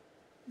anniversary.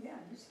 Yeah,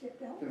 you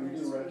skipped out. Can we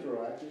do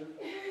retroactive?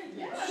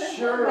 Yeah.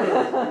 Sure.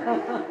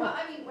 Well, I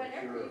mean,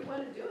 whenever you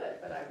want to do it,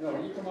 but I. No,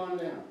 you come on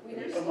down. We You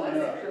need come to on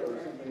bless up it. or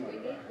something We like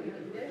need, that. we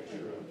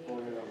definitely need.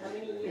 How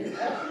many years?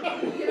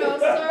 You know,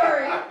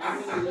 sorry,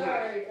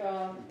 sorry,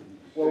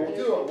 Well, we'll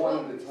do it one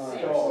at a time, so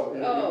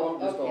it won't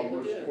just all okay, we'll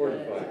merge do it.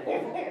 45.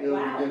 Okay. It'll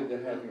Wow. be good to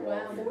have you all Wow,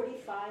 here.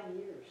 45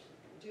 years.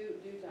 Do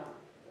Tom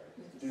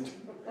first.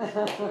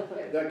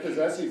 That, cause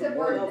that's even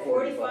more than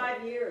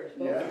 45. years.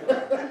 Yeah.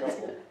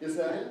 Is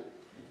that it?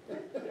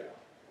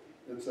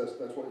 It's, that's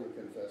what you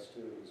confess to,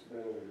 is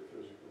mentally or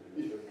physically.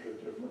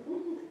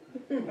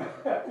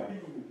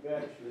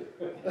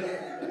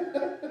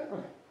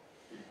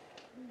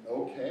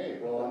 Okay,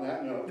 well, on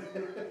that note,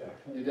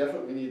 you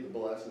definitely need the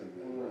blessing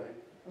then, right?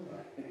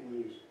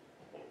 Please.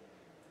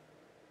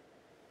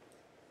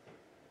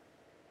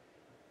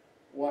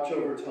 Watch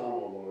over Tom,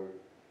 O Lord,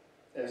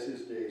 as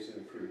his days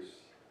increase.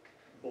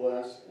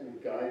 Bless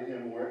and guide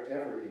him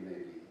wherever he may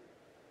be.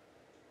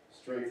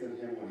 Strengthen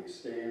him when he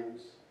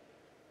stands.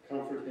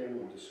 Comfort him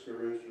when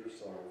discouraged or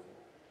sorrowful.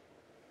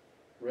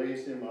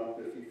 Raise him up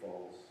if he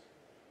falls.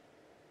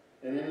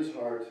 And in his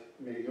heart,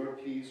 may your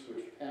peace,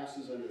 which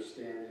passes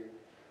understanding,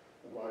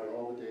 abide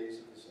all the days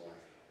of his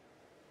life.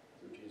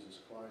 Through Jesus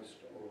Christ,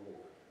 our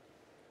Lord.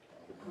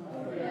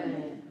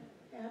 Amen.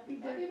 Happy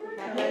Happy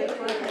birthday.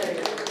 birthday.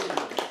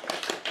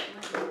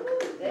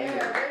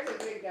 There's a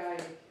good guy.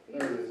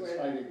 There it is, it's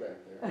hiding back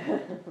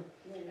there.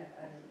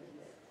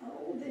 How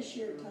old this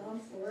year,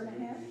 Tom?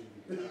 4.5?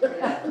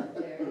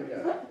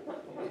 Yeah.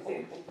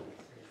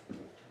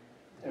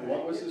 And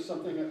what was this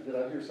something, did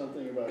I hear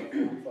something about 45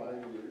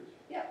 years?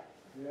 Yep.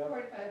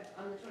 45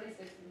 on the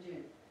 26th of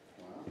June.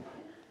 Wow.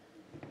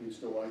 Do you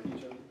still like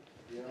each other?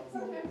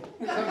 Okay.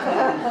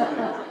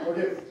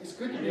 Okay, it's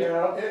good to be,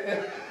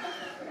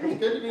 it's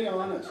good to be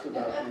honest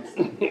about these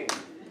things.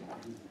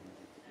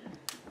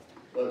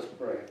 Let us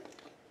pray.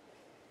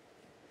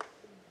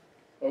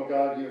 Oh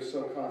God, you have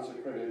so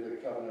consecrated the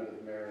covenant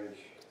of marriage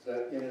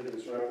that in it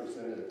is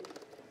represented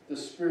the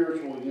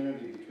spiritual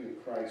unity between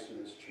Christ and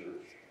his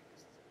church.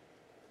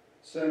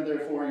 Send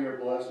therefore your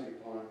blessing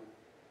upon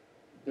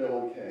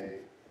Bill and Kay,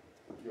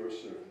 your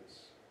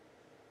servants,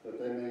 that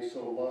they may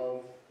so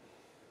love,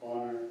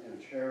 honor, and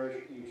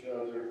cherish each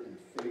other in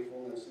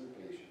faithfulness and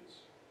patience,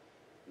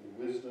 in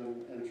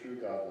wisdom and true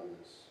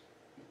godliness,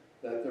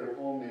 that their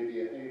home may be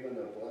a haven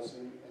of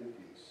blessing and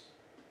peace.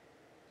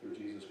 Through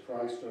Jesus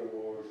Christ our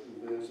Lord, who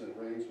lives and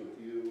reigns with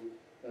you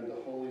and the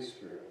Holy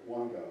Spirit,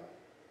 one God,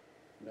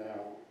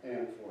 now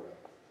and forever.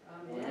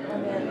 Amen.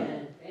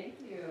 Amen. Thank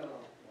you.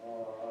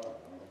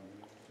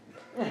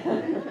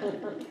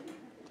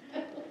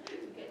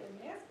 Get the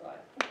mask on.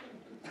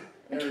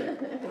 There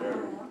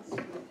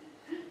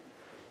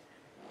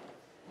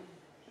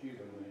you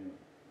go.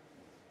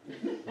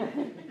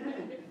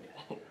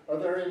 Are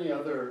there any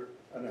other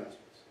announcements?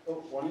 Oh,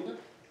 Juanita?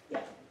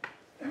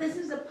 This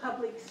is a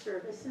public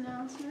service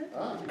announcement.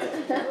 Ah,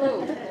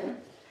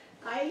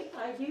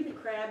 I do the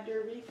crab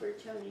derby for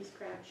Tony's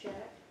Crab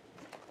Shack,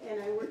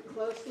 and I work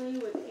closely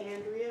with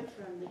Andrea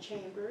from the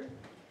chamber.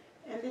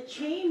 And the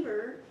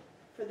chamber,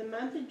 for the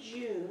month of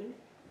June,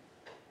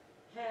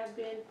 have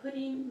been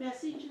putting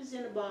messages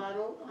in a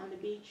bottle on the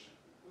beach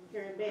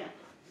here in Bandon.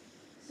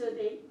 So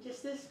they,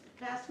 just this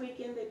past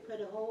weekend, they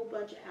put a whole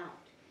bunch out.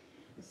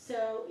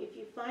 So if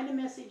you find a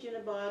message in a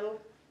bottle,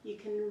 you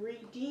can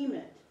redeem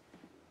it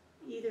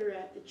either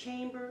at the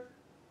chamber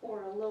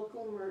or a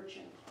local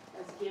merchant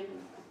has given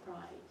a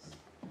prize.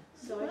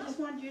 So I just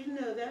wanted you to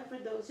know that for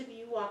those of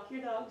you who walk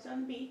your dogs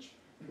on the beach,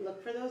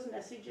 look for those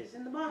messages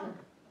in the bottle.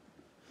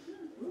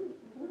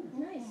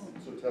 Nice.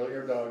 so tell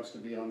your dogs to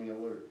be on the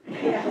alert.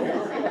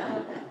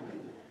 Yeah.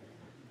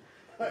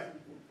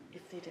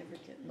 If they'd ever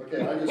get in.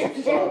 Okay, I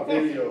just saw a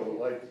video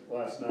like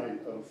last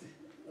night of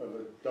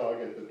a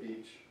dog at the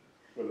beach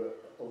with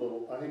a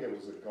little, I think it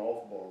was a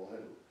golf ball,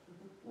 had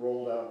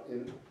rolled out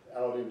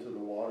into the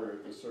water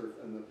at the surf,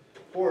 and the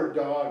poor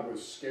dog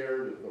was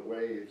scared of the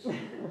waves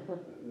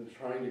and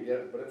trying to get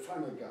it, but it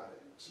finally got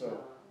it. So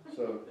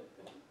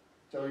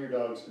tell your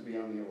dogs to be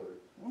on the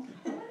alert.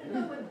 I don't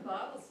know what the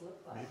bottles look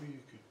like. Maybe you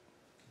could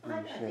I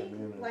bring Sam in think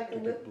and like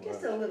get it just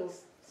a blessed. little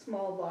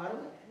small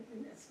bottle,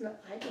 and it's not,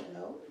 I don't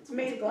know, it's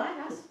made of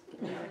glass.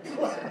 There you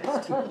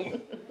go.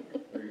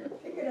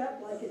 Pick it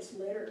up like it's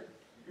litter.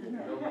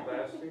 No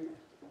plastic?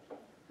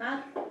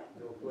 Huh?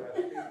 No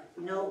plastic?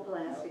 No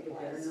plastic, it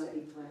better not be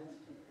plastic.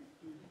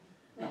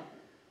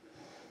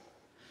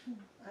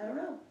 I don't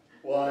know.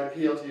 Well, I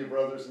appeal to you,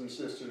 brothers and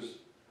sisters,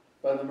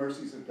 by the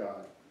mercies of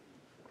God,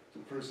 to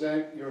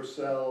present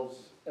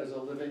yourselves as a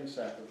living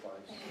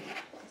sacrifice,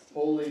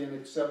 holy and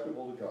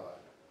acceptable to God,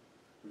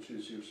 which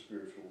is your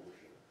spiritual worship.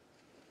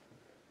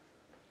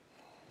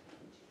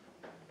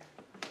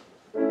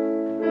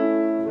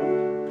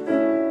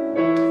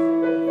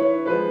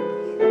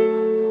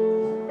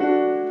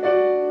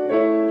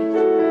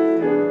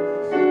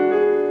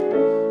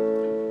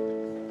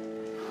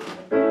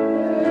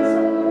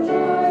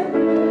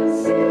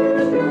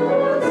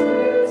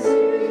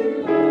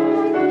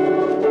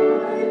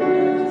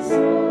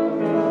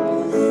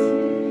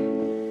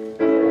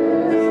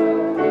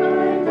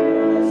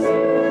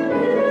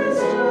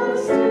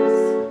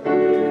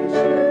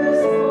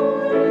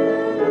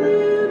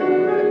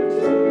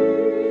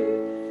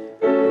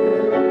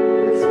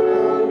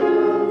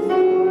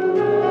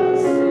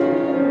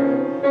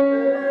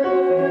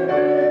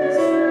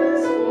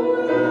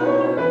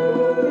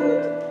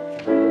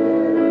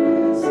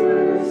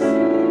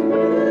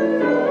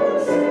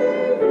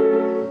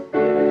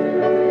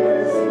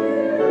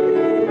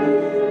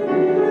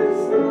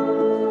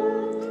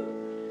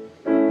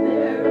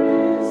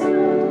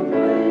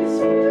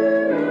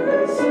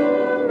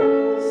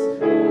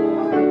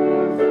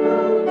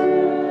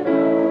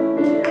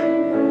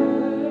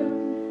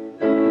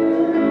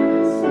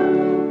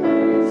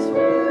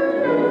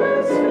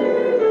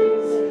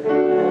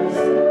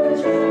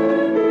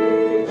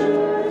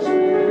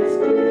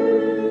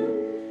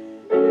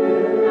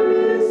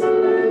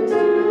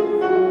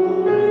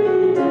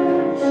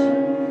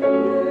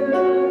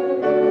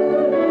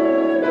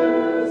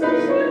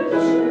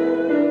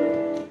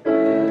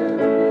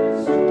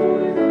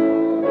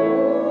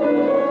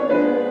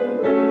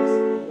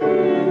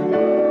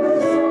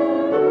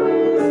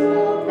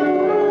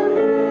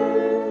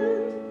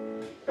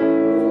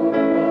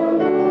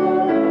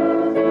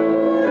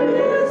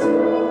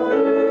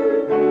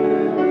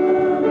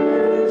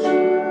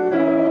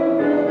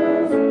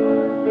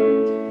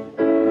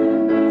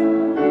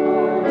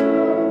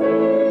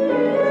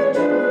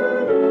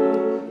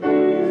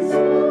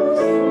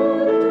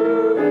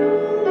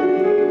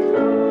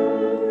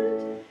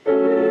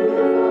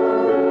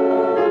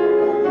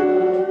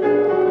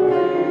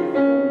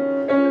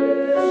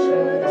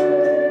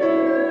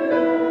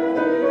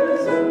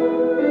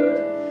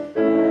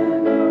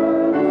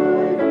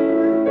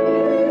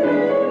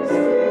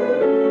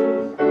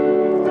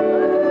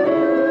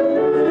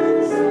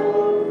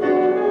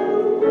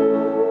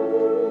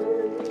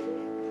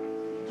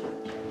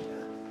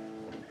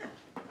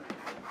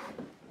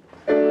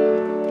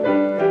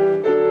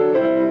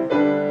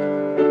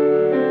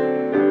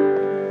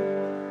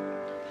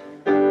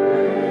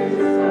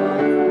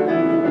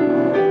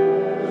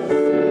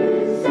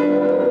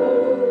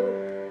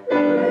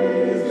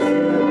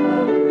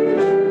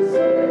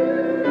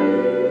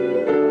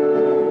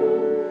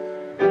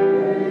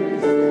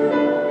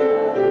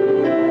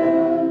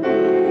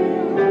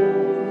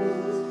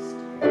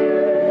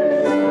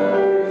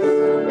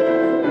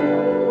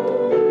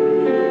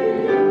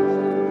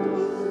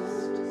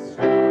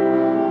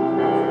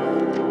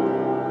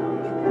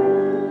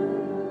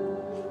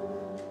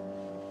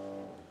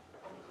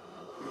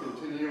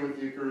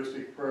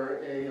 Eucharistic Prayer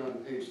A on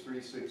page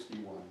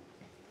 361.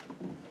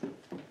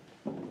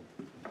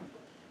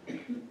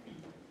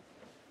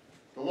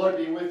 The Lord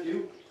be with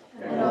you.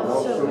 And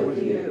also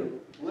with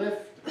you.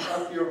 Lift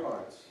up your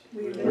hearts.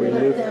 We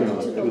lift them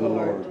to the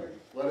Lord.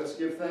 Let us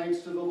give thanks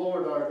to the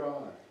Lord our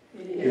God.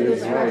 It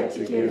is right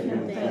to give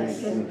him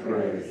thanks and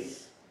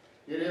praise.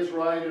 It is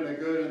right and a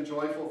good and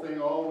joyful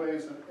thing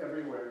always and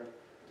everywhere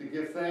to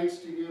give thanks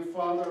to you,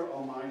 Father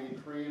Almighty,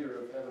 Creator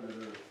of heaven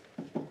and earth,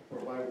 for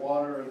by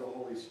water and the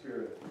Holy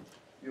Spirit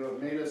you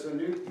have made us a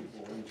new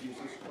people in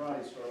Jesus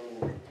Christ our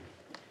Lord,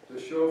 to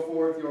show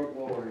forth your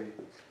glory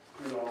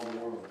in all the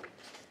world.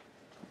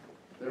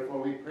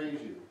 Therefore we praise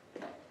you,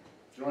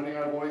 joining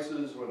our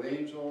voices with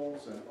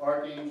angels and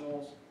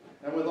archangels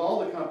and with all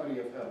the company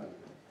of heaven,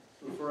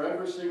 who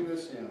forever sing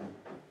this hymn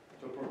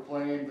to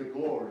proclaim the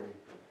glory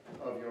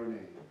of your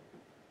name.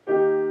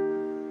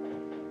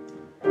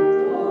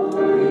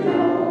 Holy,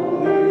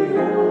 holy,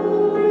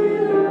 holy,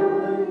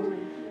 Lord,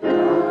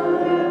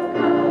 God of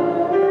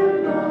power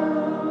and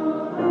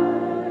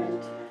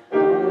might,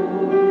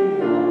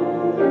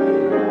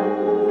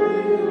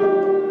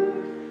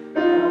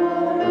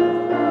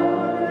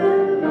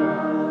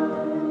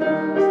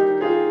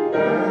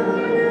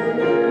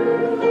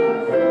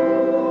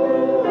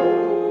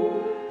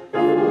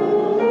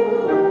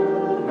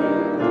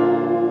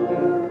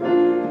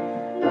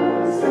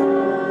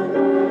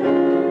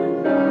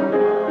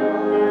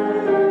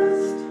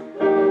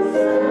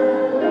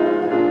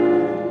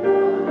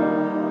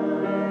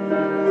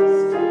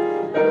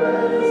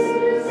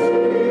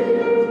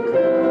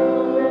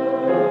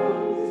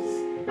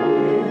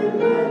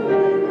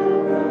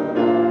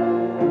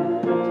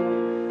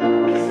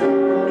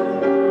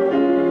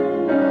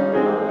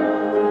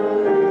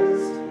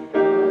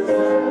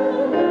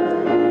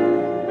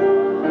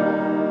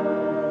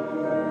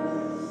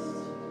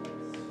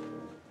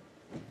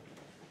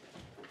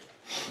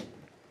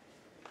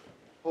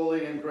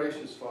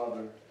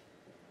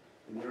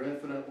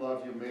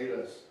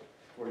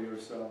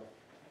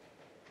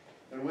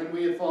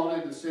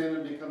 fallen into sin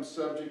and become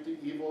subject to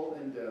evil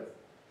and death,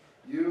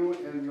 you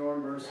in your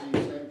mercy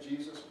sent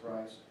Jesus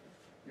Christ,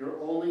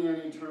 your only and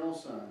eternal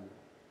Son,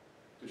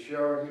 to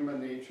share our human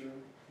nature,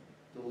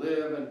 to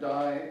live and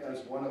die as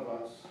one of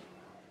us,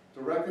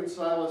 to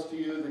reconcile us to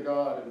you, the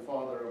God and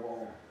Father of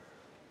all.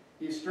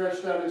 He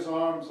stretched out his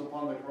arms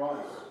upon the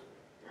cross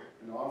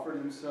and offered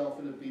himself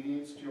in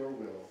obedience to your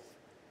will,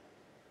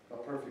 a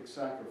perfect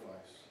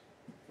sacrifice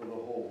for the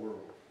whole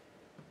world.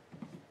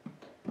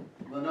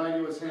 The night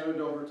he was handed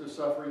over to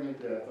suffering and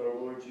death, our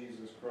Lord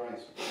Jesus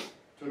Christ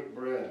took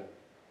bread.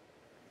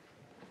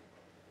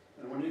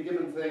 And when he had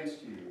given thanks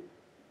to you,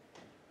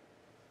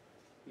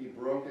 he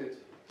broke it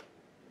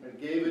and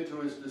gave it to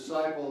his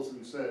disciples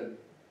and said,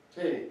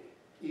 "Take,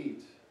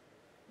 eat.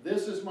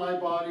 This is my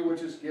body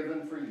which is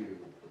given for you.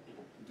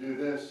 Do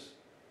this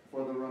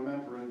for the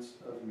remembrance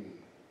of me."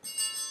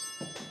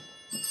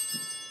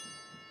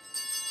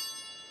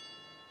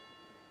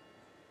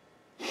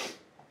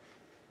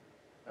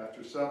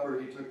 After supper,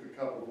 he took the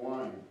cup of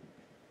wine,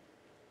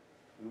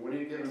 and when he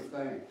had given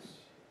thanks,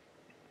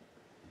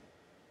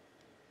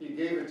 he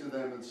gave it to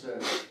them and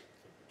said,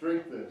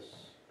 "Drink this,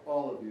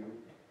 all of you.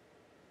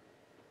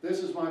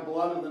 This is my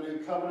blood of the new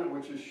covenant,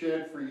 which is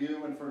shed for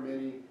you and for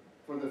many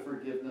for the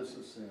forgiveness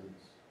of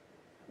sins.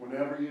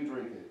 Whenever you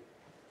drink it,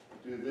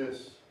 do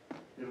this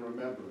in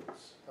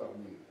remembrance of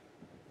me."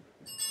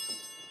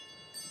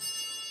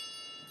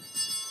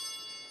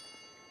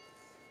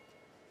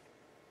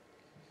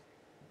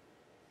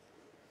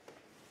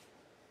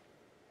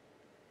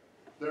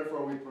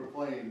 Therefore we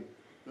proclaim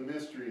the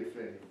mystery of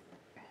faith.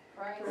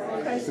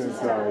 Christ is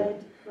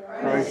died.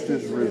 Christ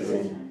is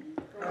risen.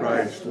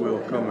 Christ will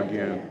come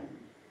again.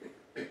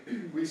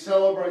 We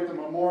celebrate the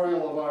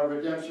memorial of our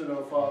redemption,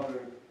 O Father,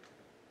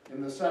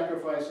 in the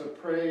sacrifice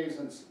of praise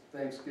and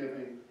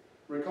thanksgiving,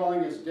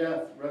 recalling his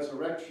death,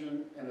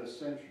 resurrection, and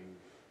ascension.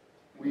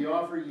 We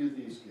offer you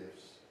these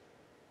gifts.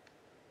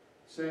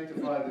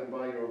 Sanctify them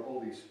by your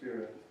Holy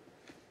Spirit,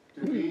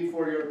 to be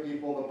for your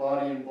people the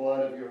body and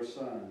blood of your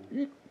Son,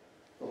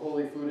 the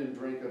holy food and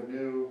drink of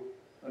new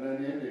and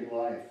unending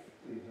life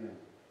in him.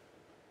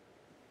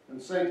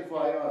 And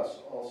sanctify us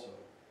also,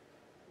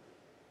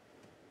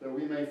 that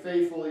we may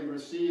faithfully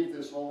receive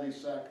this holy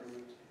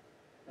sacrament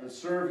and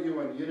serve you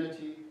in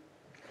unity,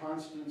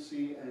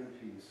 constancy, and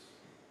peace.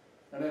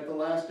 And at the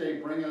last day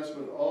bring us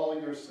with all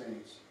your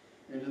saints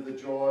into the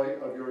joy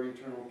of your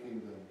eternal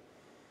kingdom.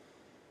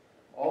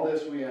 All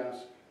this we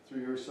ask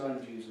through your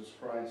Son, Jesus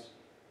Christ,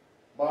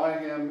 by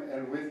him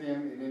and with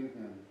him and in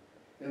him.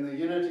 In the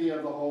unity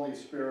of the Holy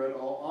Spirit,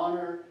 all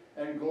honor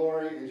and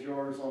glory is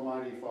yours,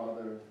 Almighty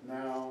Father,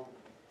 now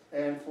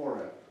and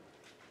forever.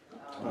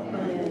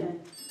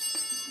 Amen.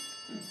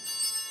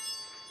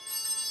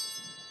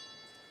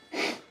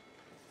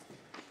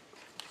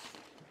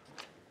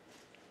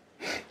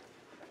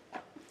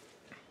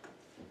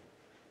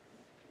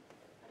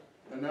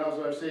 And now as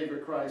our Savior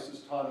Christ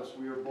has taught us,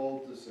 we are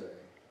bold to say,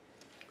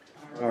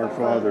 Our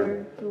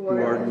Father, who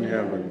art in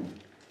heaven,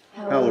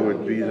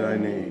 hallowed be thy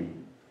name.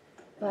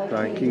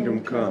 Thy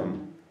kingdom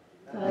come,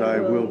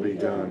 thy will be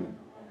done,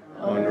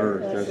 on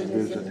earth as it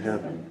is in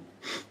heaven.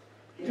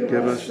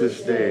 Give us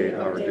this day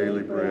our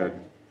daily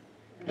bread,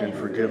 and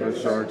forgive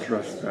us our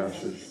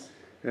trespasses,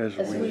 as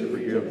we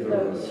forgive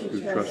those who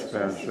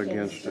trespass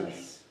against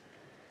us.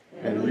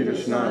 And lead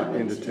us not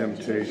into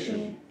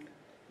temptation,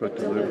 but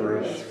deliver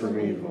us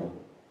from evil.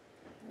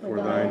 For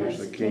thine is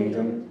the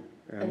kingdom,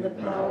 and the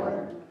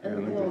power,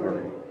 and the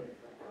glory,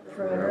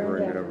 forever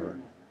and ever.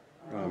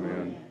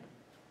 Amen.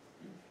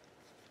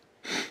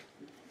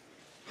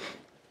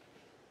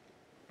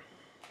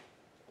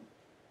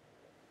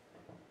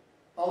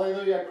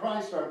 Alleluia,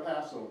 Christ our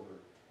Passover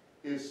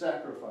is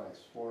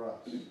sacrificed for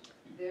us.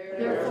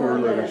 Therefore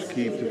let us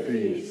keep the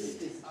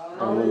feast.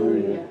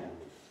 Alleluia.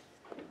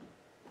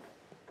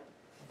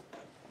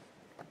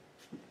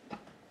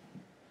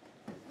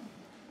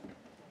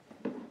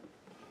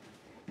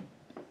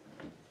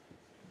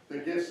 The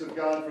gifts of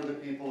God for the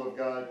people of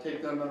God,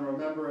 take them in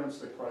remembrance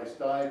that Christ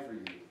died for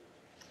you,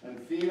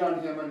 and feed on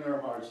him in your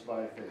hearts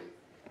by faith,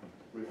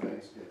 with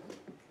thanksgiving.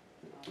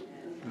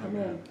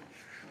 Amen.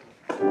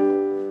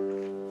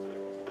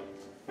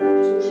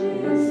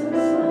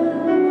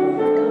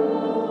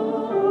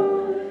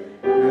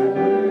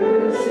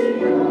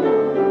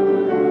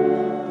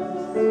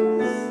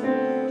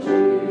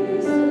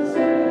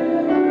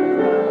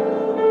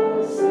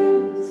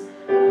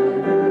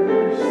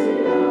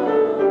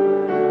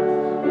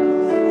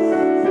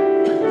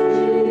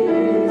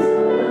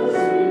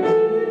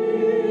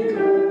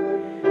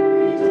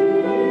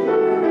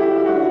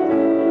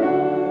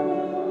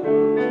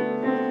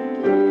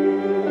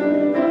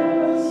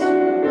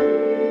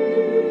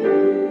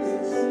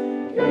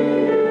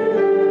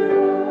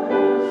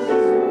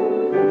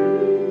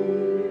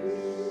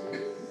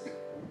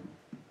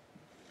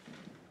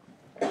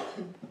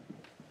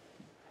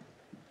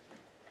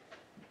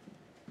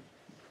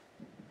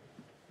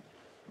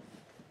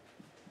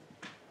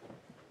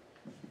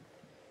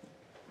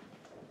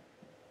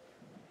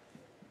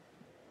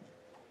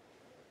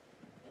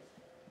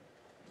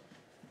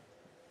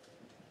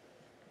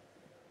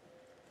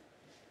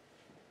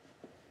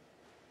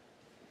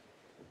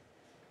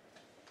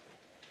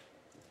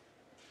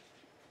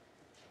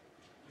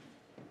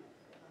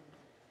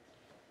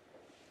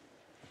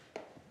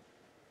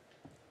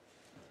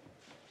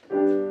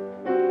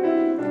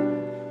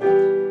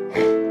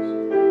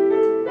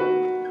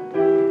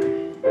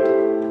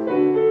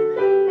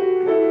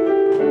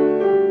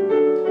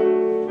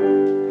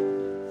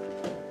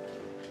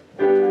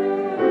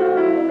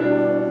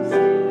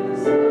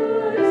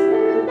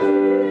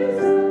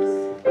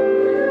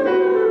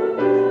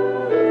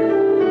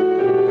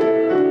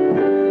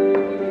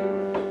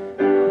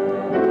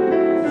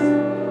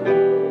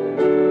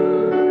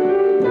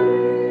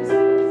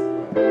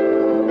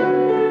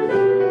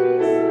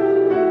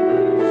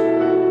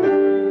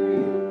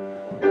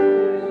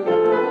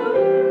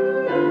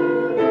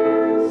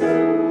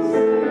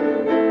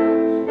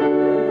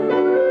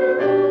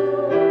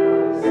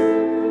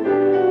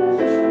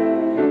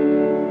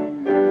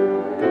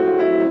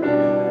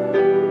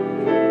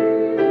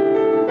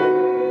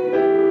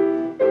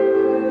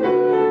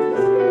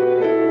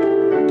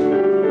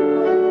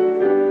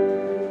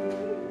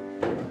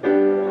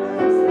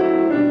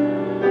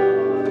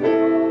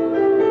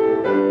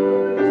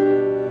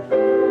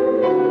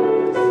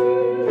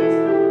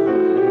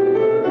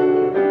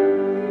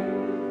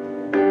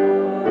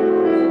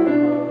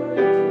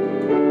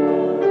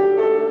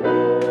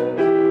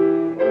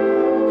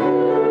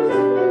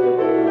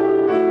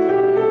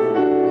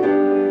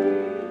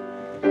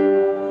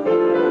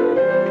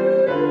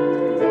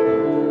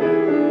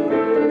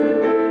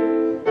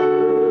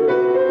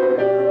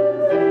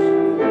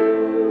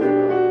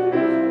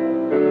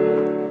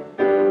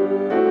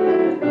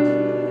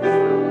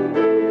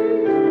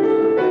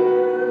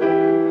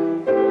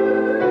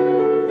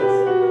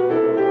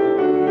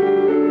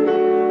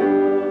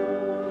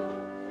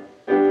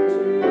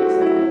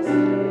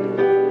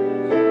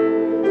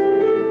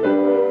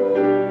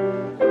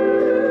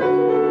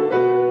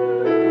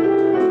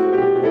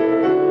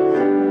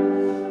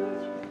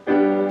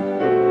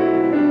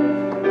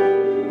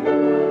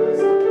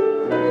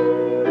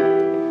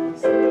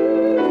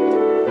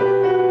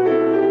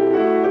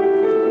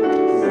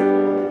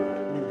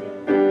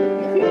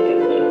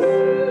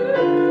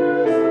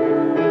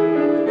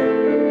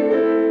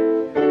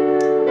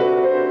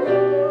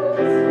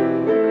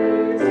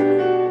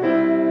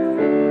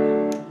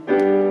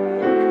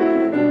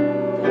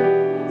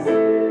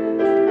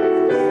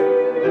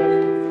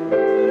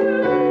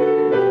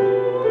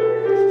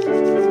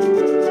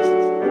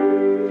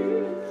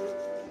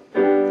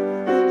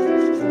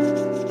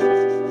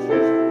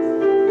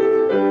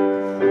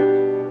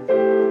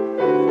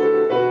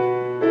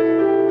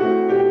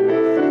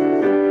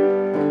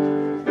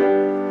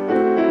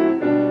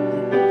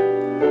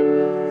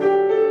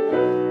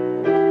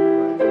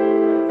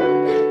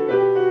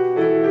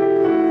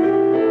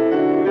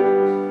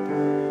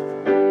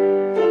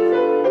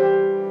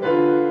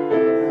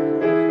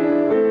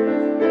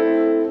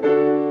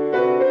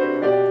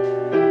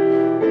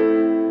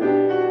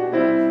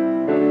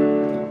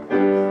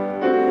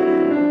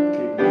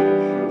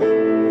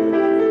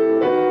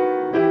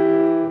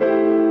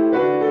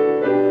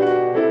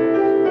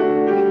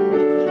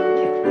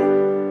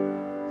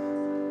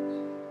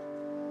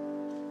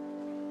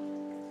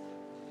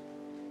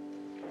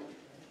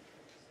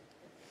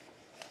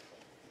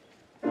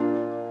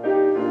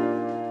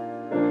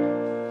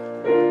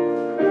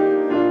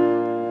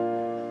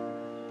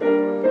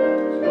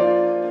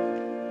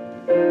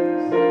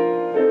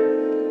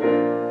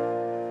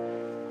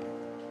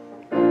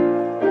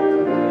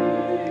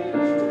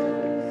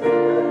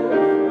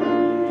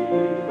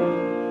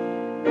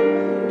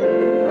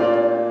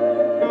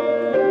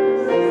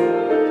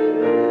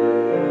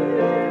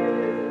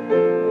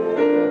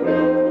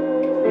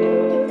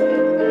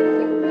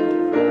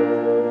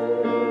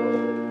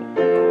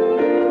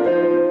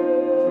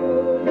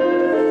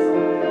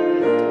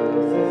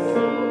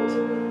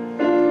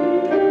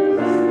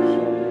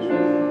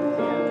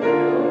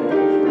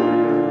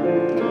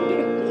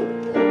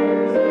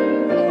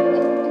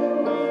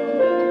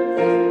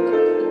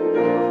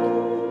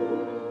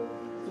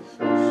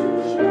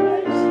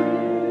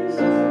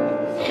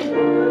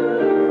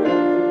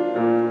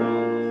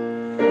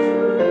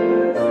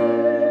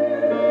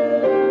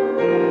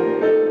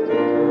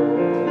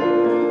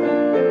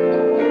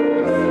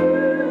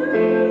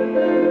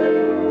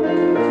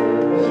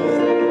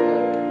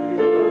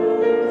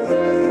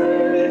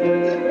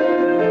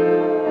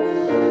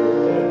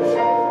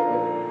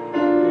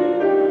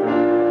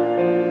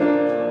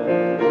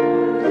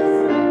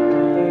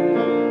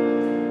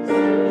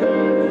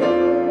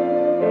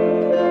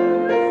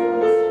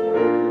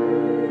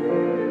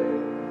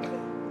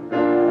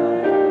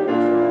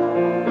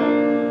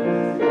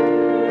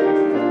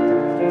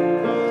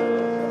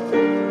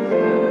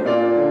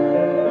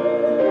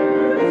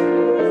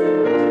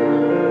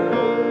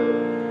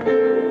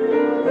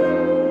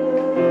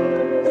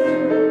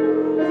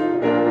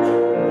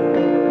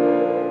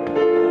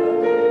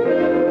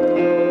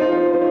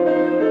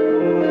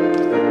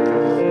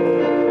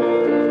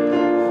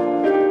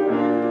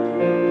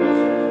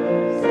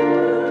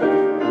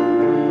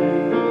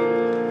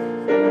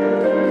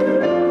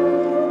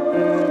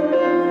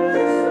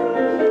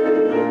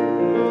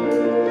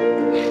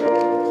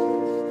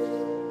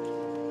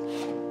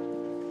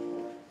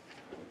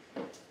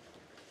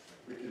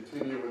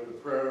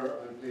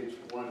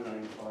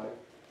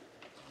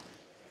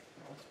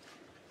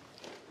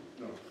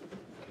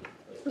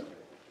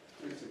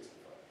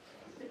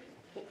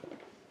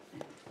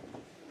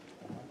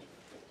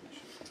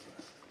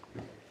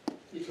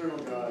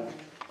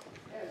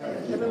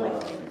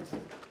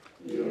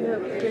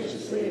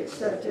 graciously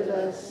accepted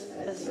us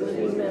as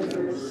living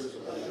members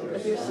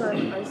of your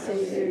Son, our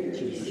Savior,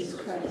 Jesus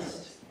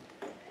Christ,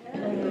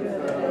 and you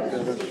have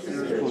added us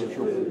spiritual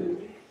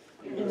food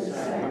in the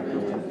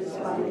sacrament of his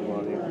body and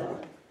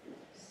blood.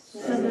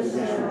 Send us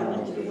now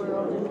into the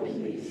world in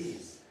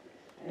peace,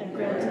 and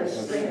grant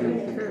us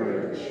strength and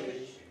courage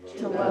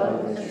to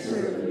love and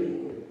serve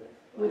you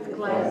with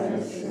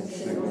gladness and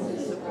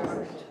singleness of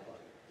heart.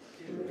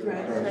 Through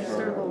Christ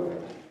our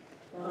Lord.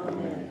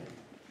 Amen.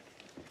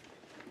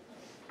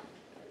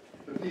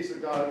 The peace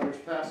of God,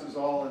 which passes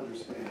all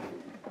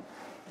understanding,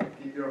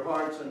 keep your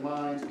hearts and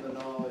minds in the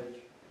knowledge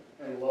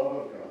and love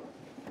of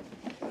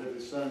God, and of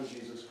his Son,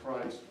 Jesus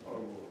Christ, our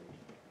Lord.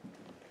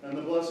 And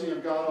the blessing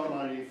of God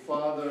Almighty,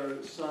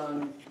 Father,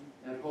 Son,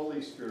 and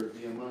Holy Spirit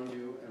be among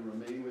you and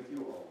remain with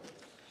you always.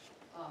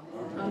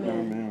 Amen.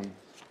 Amen.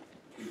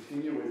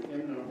 Continue with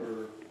hymn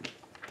number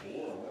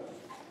 4.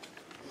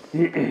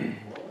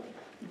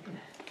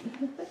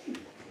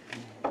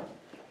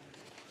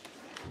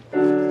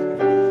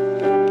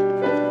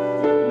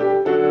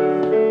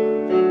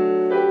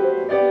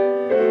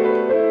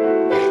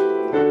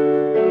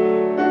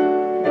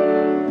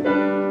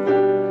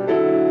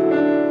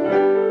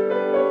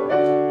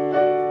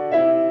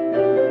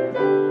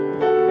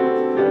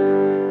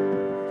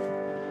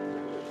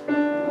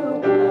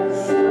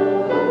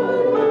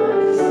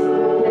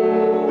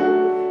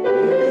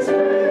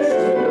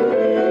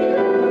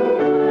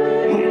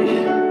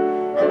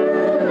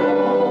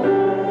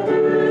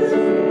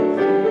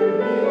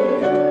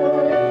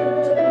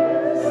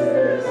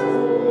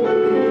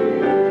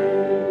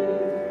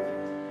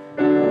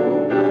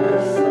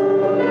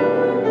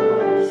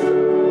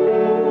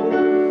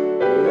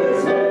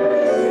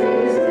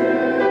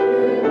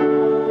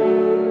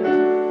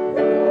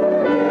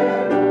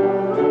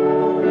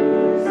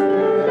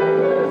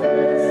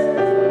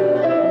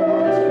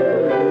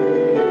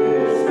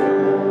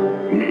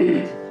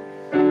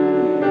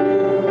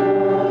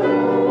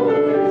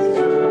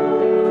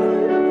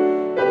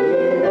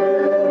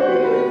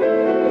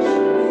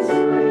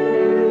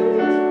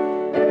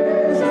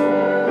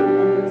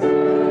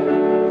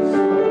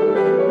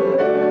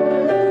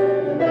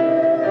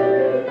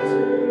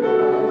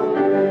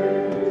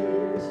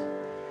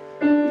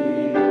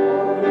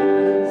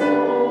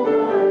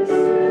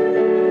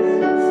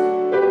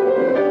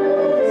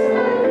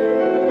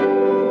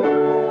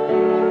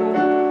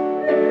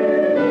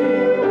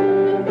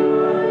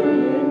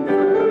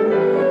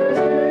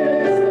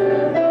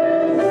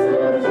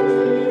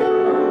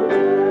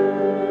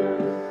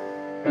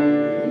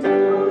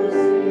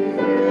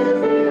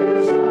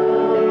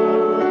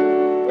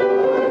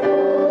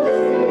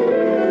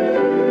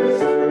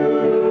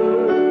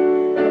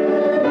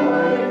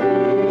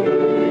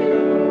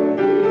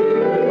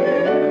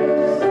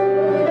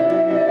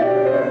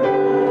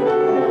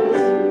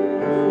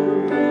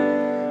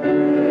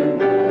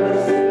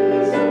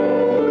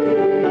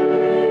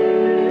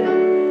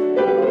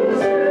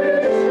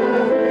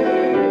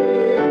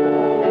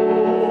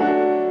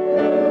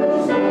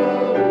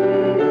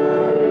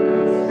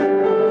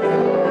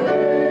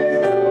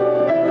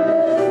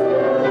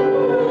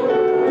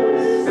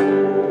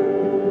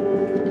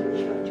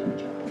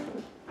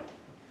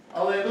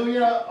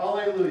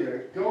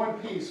 Alleluia. Go in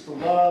peace to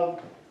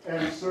love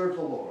and serve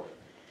the Lord.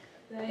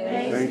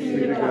 Thanks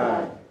be to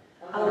God.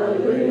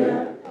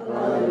 Alleluia.